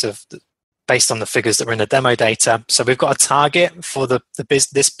terms of based on the figures that were in the demo data. So we've got a target for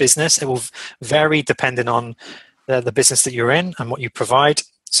this business. It will vary depending on the business that you're in and what you provide.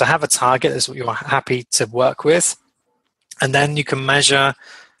 So have a target is what you're happy to work with. And then you can measure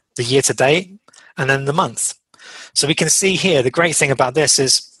the year to date and then the month. So we can see here, the great thing about this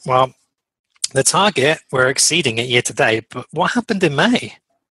is, well, the target, we're exceeding it year to date, but what happened in May?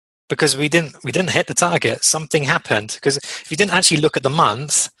 Because we didn't hit the target. Something happened. Because if you didn't actually look at the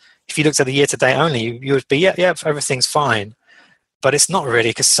month, if you looked at the year to date only, you would be, yeah, everything's fine. But it's not really,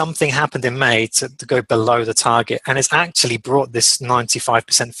 because something happened in May to go below the target, and it's actually brought this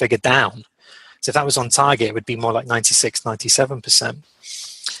 95% figure down. So if that was on target, it would be more like 96, 97%.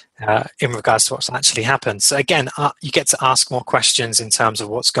 In regards to what's actually happened. So again, you get to ask more questions in terms of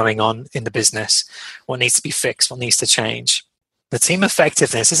what's going on in the business, what needs to be fixed, what needs to change. The team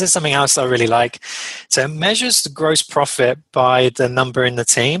effectiveness, this is something else I really like. So it measures the gross profit by the number in the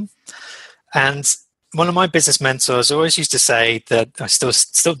team. And one of my business mentors always used to say that,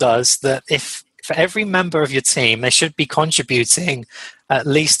 still does, that if for every member of your team, they should be contributing at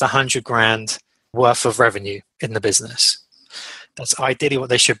least 100 grand worth of revenue in the business. That's ideally what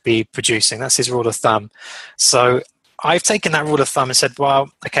they should be producing. That's his rule of thumb. So I've taken that rule of thumb and said, well,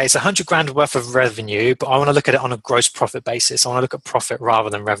 okay, it's 100 grand worth of revenue, but I want to look at it on a gross profit basis. I want to look at profit rather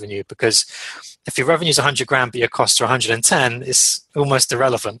than revenue, because if your revenue is 100 grand, but your costs are 110, it's almost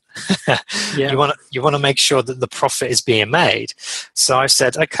irrelevant. Yeah. You want to make sure that the profit is being made. So I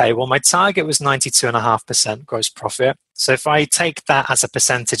said, okay, well, my target was 92.5% gross profit. So if I take that as a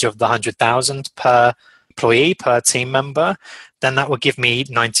percentage of the 100,000 per employee, per team member, then that will give me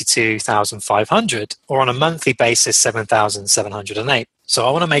 92,500, or on a monthly basis, 7,708. So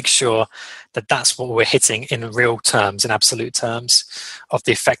I want to make sure that that's what we're hitting in real terms, in absolute terms, of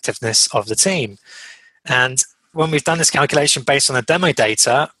the effectiveness of the team. And when we've done this calculation based on the demo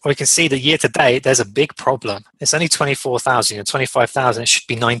data, we can see that year to date, there's a big problem. It's only 24,000 or 25,000. It should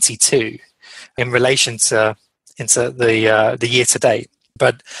be 92 in relation to into the year to date.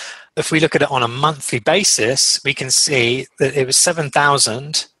 But if we look at it on a monthly basis, we can see that it was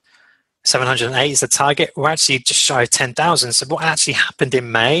 7,708 is the target. We're actually just shy of 10,000. So what actually happened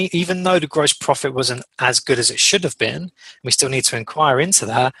in May, even though the gross profit wasn't as good as it should have been, we still need to inquire into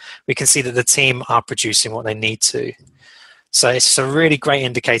that. We can see that the team are producing what they need to. So it's a really great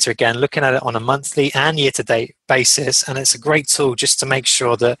indicator, again, looking at it on a monthly and year-to-date basis. And it's a great tool just to make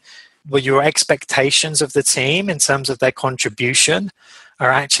sure that your expectations of the team in terms of their contribution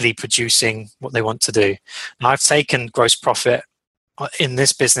are actually producing what they want to do. Now, I've taken gross profit in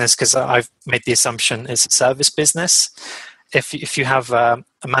this business because I've made the assumption it's a service business. If you have a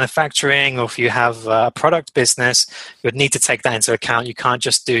manufacturing, or if you have a product business, you would need to take that into account. You can't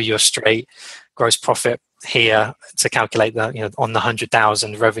just do your straight gross profit here to calculate that, on the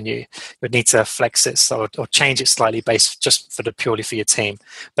 100,000 revenue. You would need to flex it or change it slightly based just purely for your team.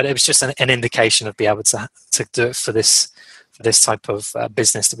 But it was just an indication of being able to do it for this type of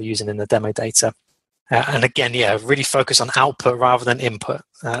business that we're using in the demo data. And again, really focus on output rather than input.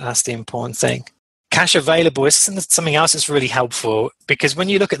 That's the important thing. Cash available is something else that's really helpful, because when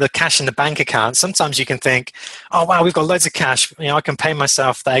you look at the cash in the bank account, sometimes you can think, oh, wow, we've got loads of cash. I can pay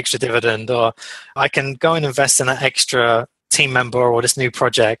myself the extra dividend, or I can go and invest in that extra team member or this new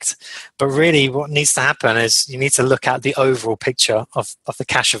project. But really what needs to happen is you need to look at the overall picture of the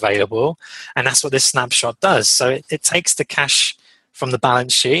cash available. And that's what this snapshot does. So it takes the cash from the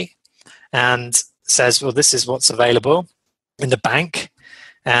balance sheet and says, well, this is what's available in the bank.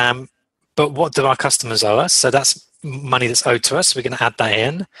 But what do our customers owe us? So that's money that's owed to us. We're going to add that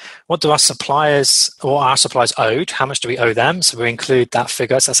in. What do our suppliers owed? How much do we owe them? So we include that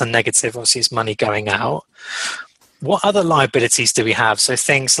figure. So that's a negative. Obviously, it's money going out. What other liabilities do we have? So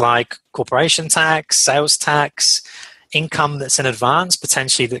things like corporation tax, sales tax, income that's in advance,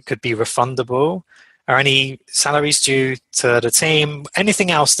 potentially that could be refundable, or any salaries due to the team,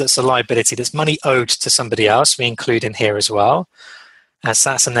 anything else that's a liability, that's money owed to somebody else, we include in here as well.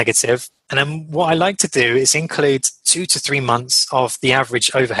 So that's a negative. And then what I like to do is include 2 to 3 months of the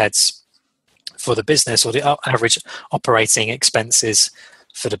average overheads for the business, or the average operating expenses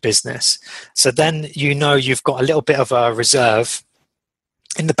for the business. So then you've got a little bit of a reserve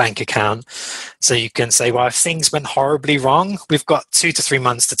in the bank account. So you can say, well, if things went horribly wrong, we've got 2 to 3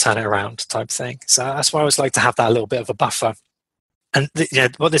 months to turn it around, type thing. So that's why I always like to have that little bit of a buffer. And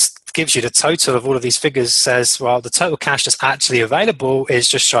what this gives you, the total of all of these figures says, well, the total cash that's actually available is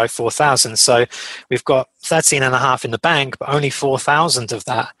just shy of 4,000. So we've got 13.5 in the bank, but only 4,000 of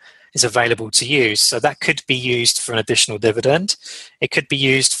that is available to use. So that could be used for an additional dividend. It could be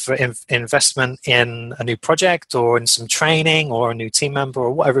used for investment in a new project, or in some training, or a new team member,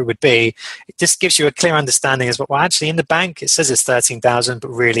 or whatever it would be. It just gives you a clear understanding as well, actually in the bank, it says it's 13,000, but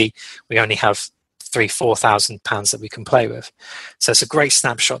really we only have £4,000 that we can play with. So it's a great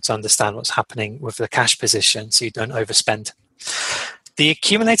snapshot to understand what's happening with the cash position, so you don't overspend. The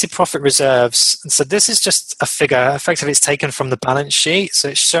accumulated profit reserves, so this is just a figure, effectively it's taken from the balance sheet. So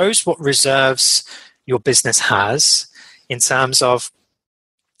it shows what reserves your business has in terms of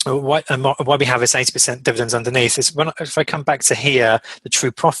why we have this 80% dividends underneath. Is if I come back to here, the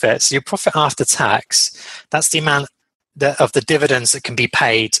true profit, so your profit after tax, that's the amount of the dividends that can be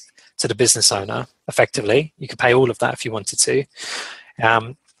paid to the business owner, effectively. You could pay all of that if you wanted to.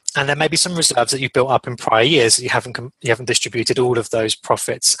 And there may be some reserves that you've built up in prior years that you haven't distributed all of those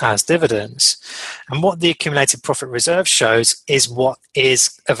profits as dividends. And what the accumulated profit reserve shows is what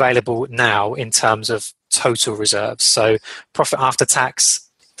is available now in terms of total reserves. So profit after tax,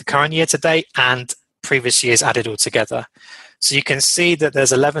 the current year to date, and previous years added all together. So you can see that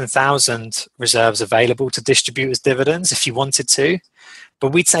there's 11,000 reserves available to distribute as dividends if you wanted to.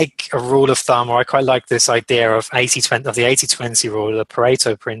 But we take a rule of thumb, or I quite like this idea of the 80-20 rule, the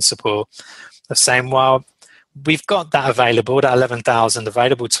Pareto principle, of saying, well, we've got that available, that 11,000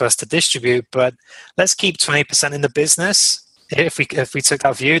 available to us to distribute, but let's keep 20% in the business. If we took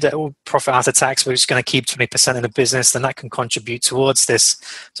that view that all profit after tax, we're just going to keep 20% in the business, then that can contribute towards this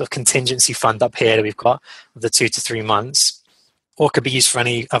sort of contingency fund up here that we've got of the 2 to 3 months. Or could be used for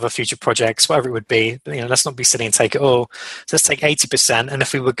any other future projects, whatever it would be. Let's not be silly and take it all. So let's take 80%. And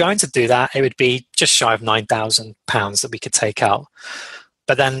if we were going to do that, it would be just shy of £9,000 that we could take out.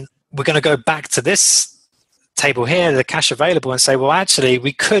 But then we're going to go back to this table here, the cash available, and say, well, actually,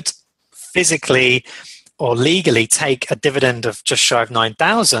 we could physically or legally take a dividend of just shy of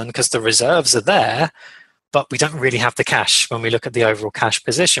 9,000 because the reserves are there, but we don't really have the cash. When we look at the overall cash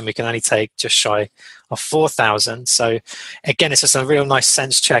position, we can only take just shy of 4,000. So again, it's just a real nice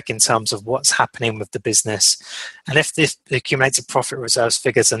sense check in terms of what's happening with the business. And if the accumulated profit reserves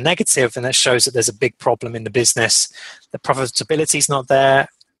figures are negative, then that shows that there's a big problem in the business. The profitability is not there,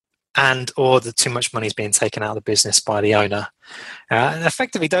 and or the too much money is being taken out of the business by the owner. And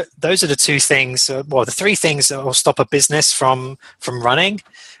effectively, those are the two things, the three things that will stop a business from running,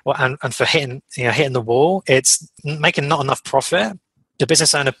 and for hitting the wall. It's making not enough profit, the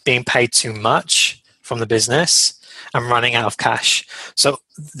business owner being paid too much from the business, and running out of cash. So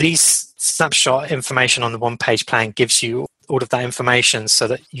these snapshot information on the one-page plan gives you all of that information so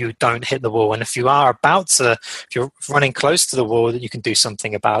that you don't hit the wall. And if you're running close to the wall, that you can do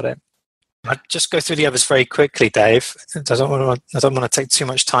something about it. I'll just go through the others very quickly, Dave. I don't want to take too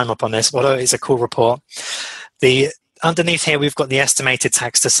much time up on this, although it's a cool report. Underneath here, we've got the estimated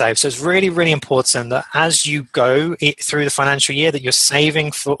tax to save. So it's really, really important that as you go through the financial year, that you're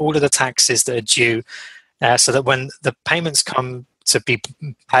saving for all of the taxes that are due, so that when the payments come to be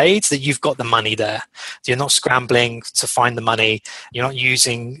paid, that you've got the money there. You're not scrambling to find the money. You're not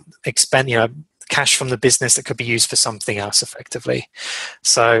using cash from the business that could be used for something else effectively.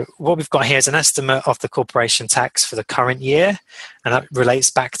 So what we've got here is an estimate of the corporation tax for the current year, and that relates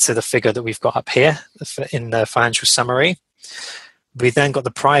back to the figure that we've got up here in the financial summary. We then got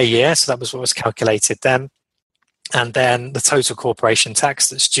the prior year, so that was what was calculated then. And then the total corporation tax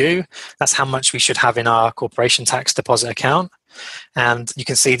that's due, that's how much we should have in our corporation tax deposit account. And you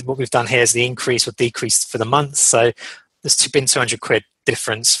can see what we've done here is the increase or decrease for the month. So there's been 200 quid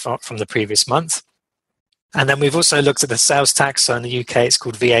difference from the previous month. And then we've also looked at the sales tax. So in the UK, it's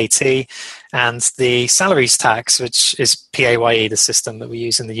called VAT, and the salaries tax, which is PAYE, the system that we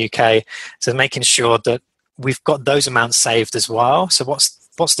use in the UK. So making sure that we've got those amounts saved as well. So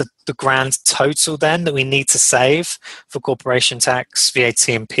what's the grand total then that we need to save for corporation tax, VAT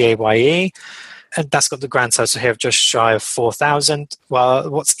and PAYE? And that's got the grand total here of just shy of 4,000. Well,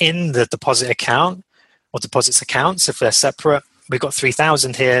 what's in the deposit account or deposits accounts, if they're separate, we've got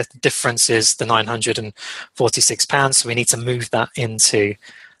 3,000 here. The difference is the £946. So we need to move that into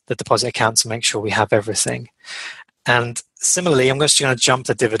the deposit account to make sure we have everything. And similarly, I'm just going to jump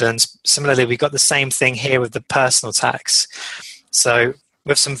the dividends. Similarly, we've got the same thing here with the personal tax. So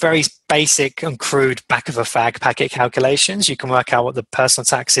with some very basic and crude back of a fag packet calculations, you can work out what the personal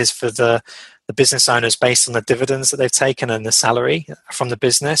tax is for the business owners based on the dividends that they've taken and the salary from the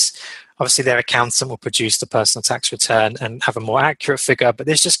business. Obviously, their accountant will produce the personal tax return and have a more accurate figure, but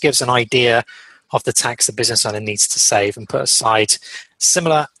this just gives an idea of the tax the business owner needs to save and put aside,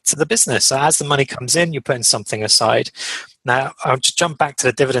 similar to the business. So as the money comes in, you're putting something aside. Now, I'll just jump back to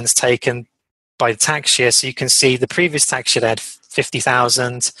the dividends taken by the tax year. So you can see the previous tax year they had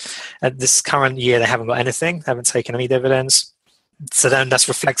 50,000. At this current year, they haven't got anything. They haven't taken any dividends. So then that's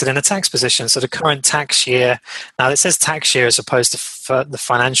reflected in a tax position. So the current tax year, now it says tax year as opposed to the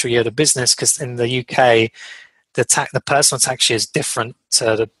financial year of the business, because in the UK, the personal tax year is different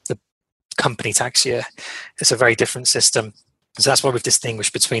to the company tax year. It's a very different system. So that's why we've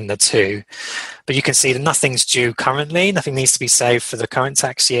distinguished between the two. But you can see that nothing's due currently. Nothing needs to be saved for the current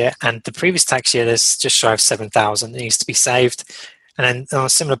tax year. And the previous tax year, there's just shy of 7,000 that needs to be saved. And then on a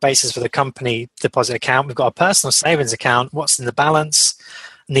similar basis for the company deposit account, we've got a personal savings account. What's in the balance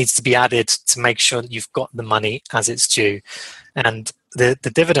needs to be added to make sure that you've got the money as it's due. And the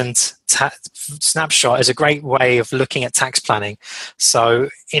dividend snapshot is a great way of looking at tax planning. So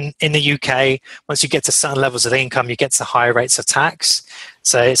in the UK, once you get to certain levels of income, you get to higher rates of tax.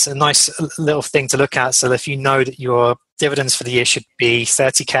 So it's a nice little thing to look at. So if you know that your dividends for the year should be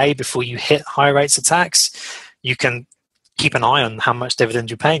 30K before you hit higher rates of tax, you can keep an eye on how much dividend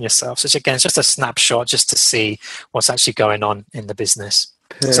you're paying yourself. So again, it's just a snapshot just to see what's actually going on in the business.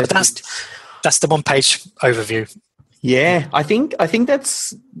 Perfect. So that's the one-page overview. Yeah, I think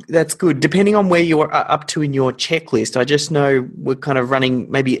that's good. Depending on where you're up to in your checklist, I just know we're kind of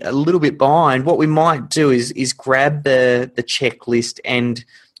running maybe a little bit behind. What we might do is grab the checklist and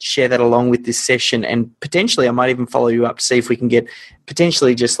share that along with this session, and potentially I might even follow you up to see if we can get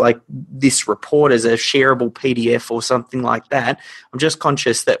potentially just like this report as a shareable PDF or something like that. I'm just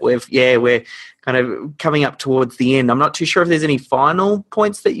conscious that we're kind of coming up towards the end. I'm not too sure if there's any final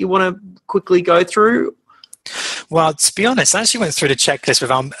points that you want to quickly go through. Well, to be honest, I actually went through the checklist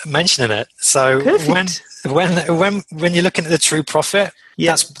without mentioning it. So Perfect. when you're looking at the true profit,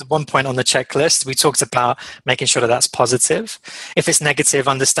 Yeah. that's the one point on the checklist. We talked about making sure that that's positive. If it's negative,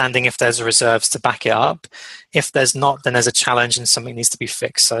 understanding if there's reserves to back it up. If there's not, then there's a challenge and something needs to be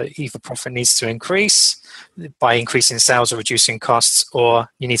fixed. So either profit needs to increase by increasing sales or reducing costs, or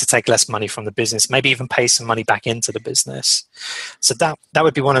you need to take less money from the business, maybe even pay some money back into the business. So that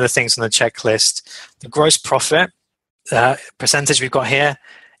would be one of the things on the checklist. The gross profit percentage we've got here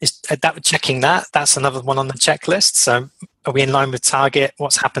is checking that. That's another one on the checklist. So are we in line with target?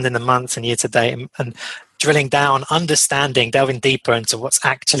 What's happened in the month and year to date? And drilling down, understanding, delving deeper into what's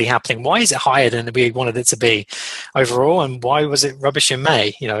actually happening. Why is it higher than we wanted it to be overall? And why was it rubbish in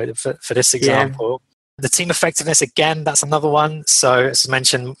May? For this example. The team effectiveness, again, that's another one. So as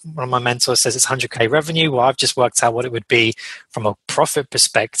mentioned, one of my mentors says it's 100K revenue. Well, I've just worked out what it would be from a profit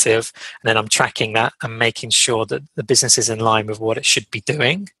perspective. And then I'm tracking that and making sure that the business is in line with what it should be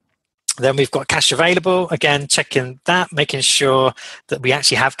doing. Then we've got cash available. Again, checking that, making sure that we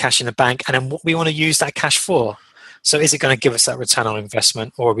actually have cash in the bank. And then what we want to use that cash for. So is it going to give us that return on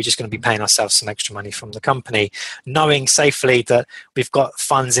investment, or are we just going to be paying ourselves some extra money from the company, knowing safely that we've got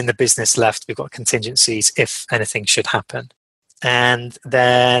funds in the business left, we've got contingencies if anything should happen. And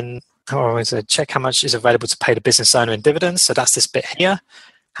then check how much is available to pay the business owner in dividends. So that's this bit here.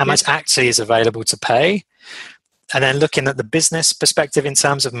 How much actually is available to pay. And then looking at the business perspective in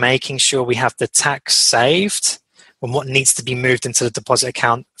terms of making sure we have the tax saved and what needs to be moved into the deposit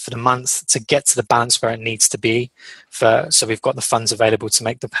account for the month to get to the balance where it needs to be. So we've got the funds available to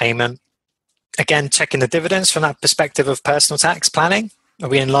make the payment. Again, checking the dividends from that perspective of personal tax planning. Are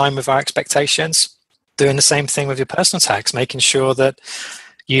we in line with our expectations? Doing the same thing with your personal tax, making sure that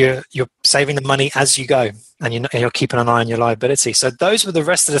you're saving the money as you go and you're keeping an eye on your liability. So those were the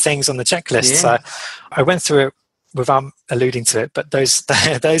rest of the things on the checklist. So I went through it without alluding to it, but those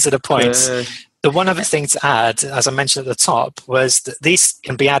are the points. The one other thing to add, as I mentioned at the top, was that these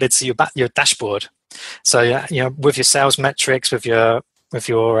can be added to your dashboard. So with your sales metrics, with your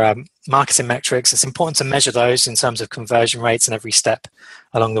marketing metrics, it's important to measure those in terms of conversion rates and every step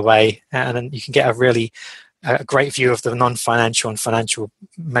along the way, and then you can get a great view of the non-financial and financial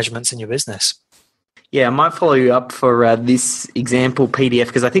measurements in your business. Yeah, I might follow you up for this example PDF,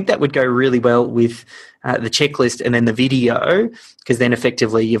 because I think that would go really well with the checklist and then the video, because then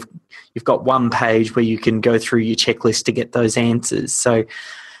effectively you've got one page where you can go through your checklist to get those answers. So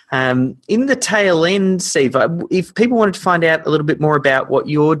in the tail end, Steve, if people wanted to find out a little bit more about what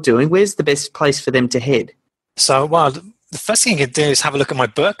you're doing, where's the best place for them to head? So, the first thing you can do is have a look at my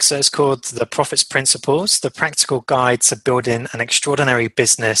book. So it's called The Profits Principles, The Practical Guide to Building an Extraordinary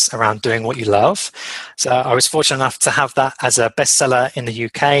Business Around Doing What You Love. So I was fortunate enough to have that as a bestseller in the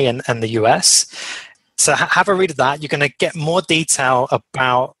UK and the US. So have a read of that. You're going to get more detail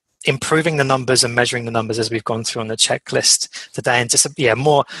about improving the numbers and measuring the numbers as we've gone through on the checklist today, and just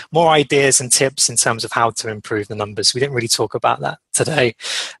more ideas and tips in terms of how to improve the numbers. We didn't really talk about that today,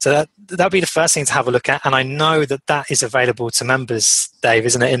 so that'll be the first thing to have a look at. And I know that is available to members, Dave,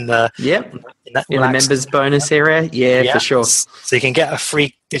 isn't it? In the members bonus area, for sure. So you can get a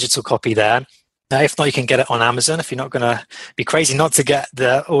free digital copy there. If not, you can get it on Amazon if you're not going to be crazy not to get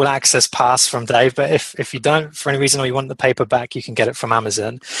the all access pass from Dave. But if you don't, for any reason, or you want the paperback, you can get it from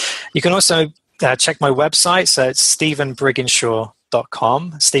Amazon. You can also check my website. So it's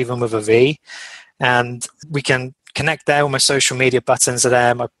stephenbriginshaw.com, Stephen with a V. And we can connect there. All my social media buttons are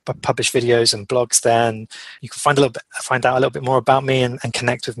there. I publish videos and blogs there. And you can find out a little bit more about me and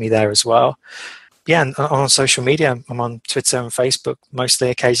connect with me there as well. Yeah, and on social media, I'm on Twitter and Facebook, mostly,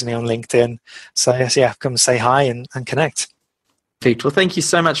 occasionally on LinkedIn. So, come say hi and connect. Perfect. Well, thank you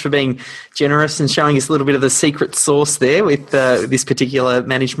so much for being generous and showing us a little bit of the secret sauce there with this particular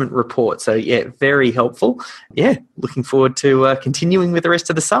management report. So, very helpful. Looking forward to continuing with the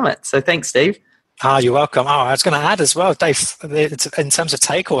rest of the summit. So, thanks, Steve. You're welcome. I was going to add as well, Dave, in terms of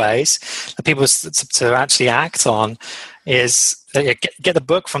takeaways for people to actually act on is get the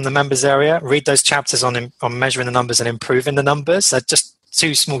book from the members area, read those chapters on measuring the numbers and improving the numbers. Just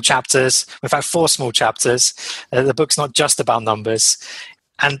 2 small chapters, in fact 4 small chapters. The book's not just about numbers.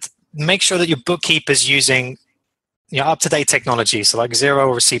 And make sure that your bookkeeper's using up-to-date technology, so like Xero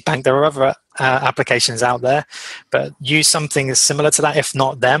or Receipt Bank. There are other applications out there, but use something similar to that, if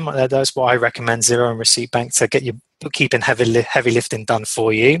not them. That's what I recommend, Xero and Receipt Bank, to get your bookkeeping heavy lifting done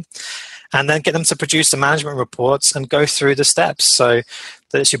for you. And then get them to produce the management reports and go through the steps. So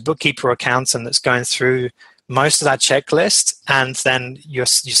that it's your bookkeeper or accountant that's going through most of that checklist, and then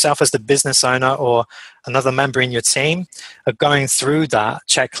yourself as the business owner or another member in your team are going through that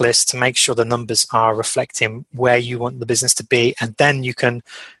checklist to make sure the numbers are reflecting where you want the business to be, and then you can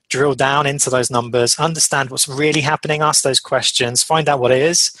drill down into those numbers, understand what's really happening, ask those questions, find out what it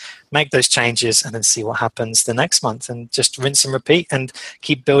is, make those changes, and then see what happens the next month, and just rinse and repeat and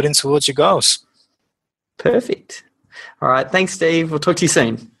keep building towards your goals. Perfect. All right. Thanks, Steve. We'll talk to you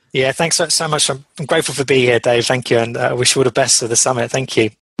soon. Yeah, thanks so much. I'm grateful for being here, Dave. Thank you. And I wish you all the best for the summit. Thank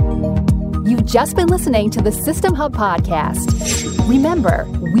you. You've just been listening to the System Hub podcast. Remember,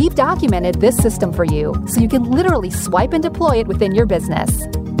 we've documented this system for you so you can literally swipe and deploy it within your business.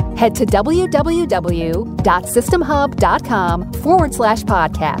 Head to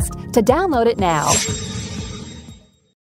www.systemhub.com/podcast to download it now.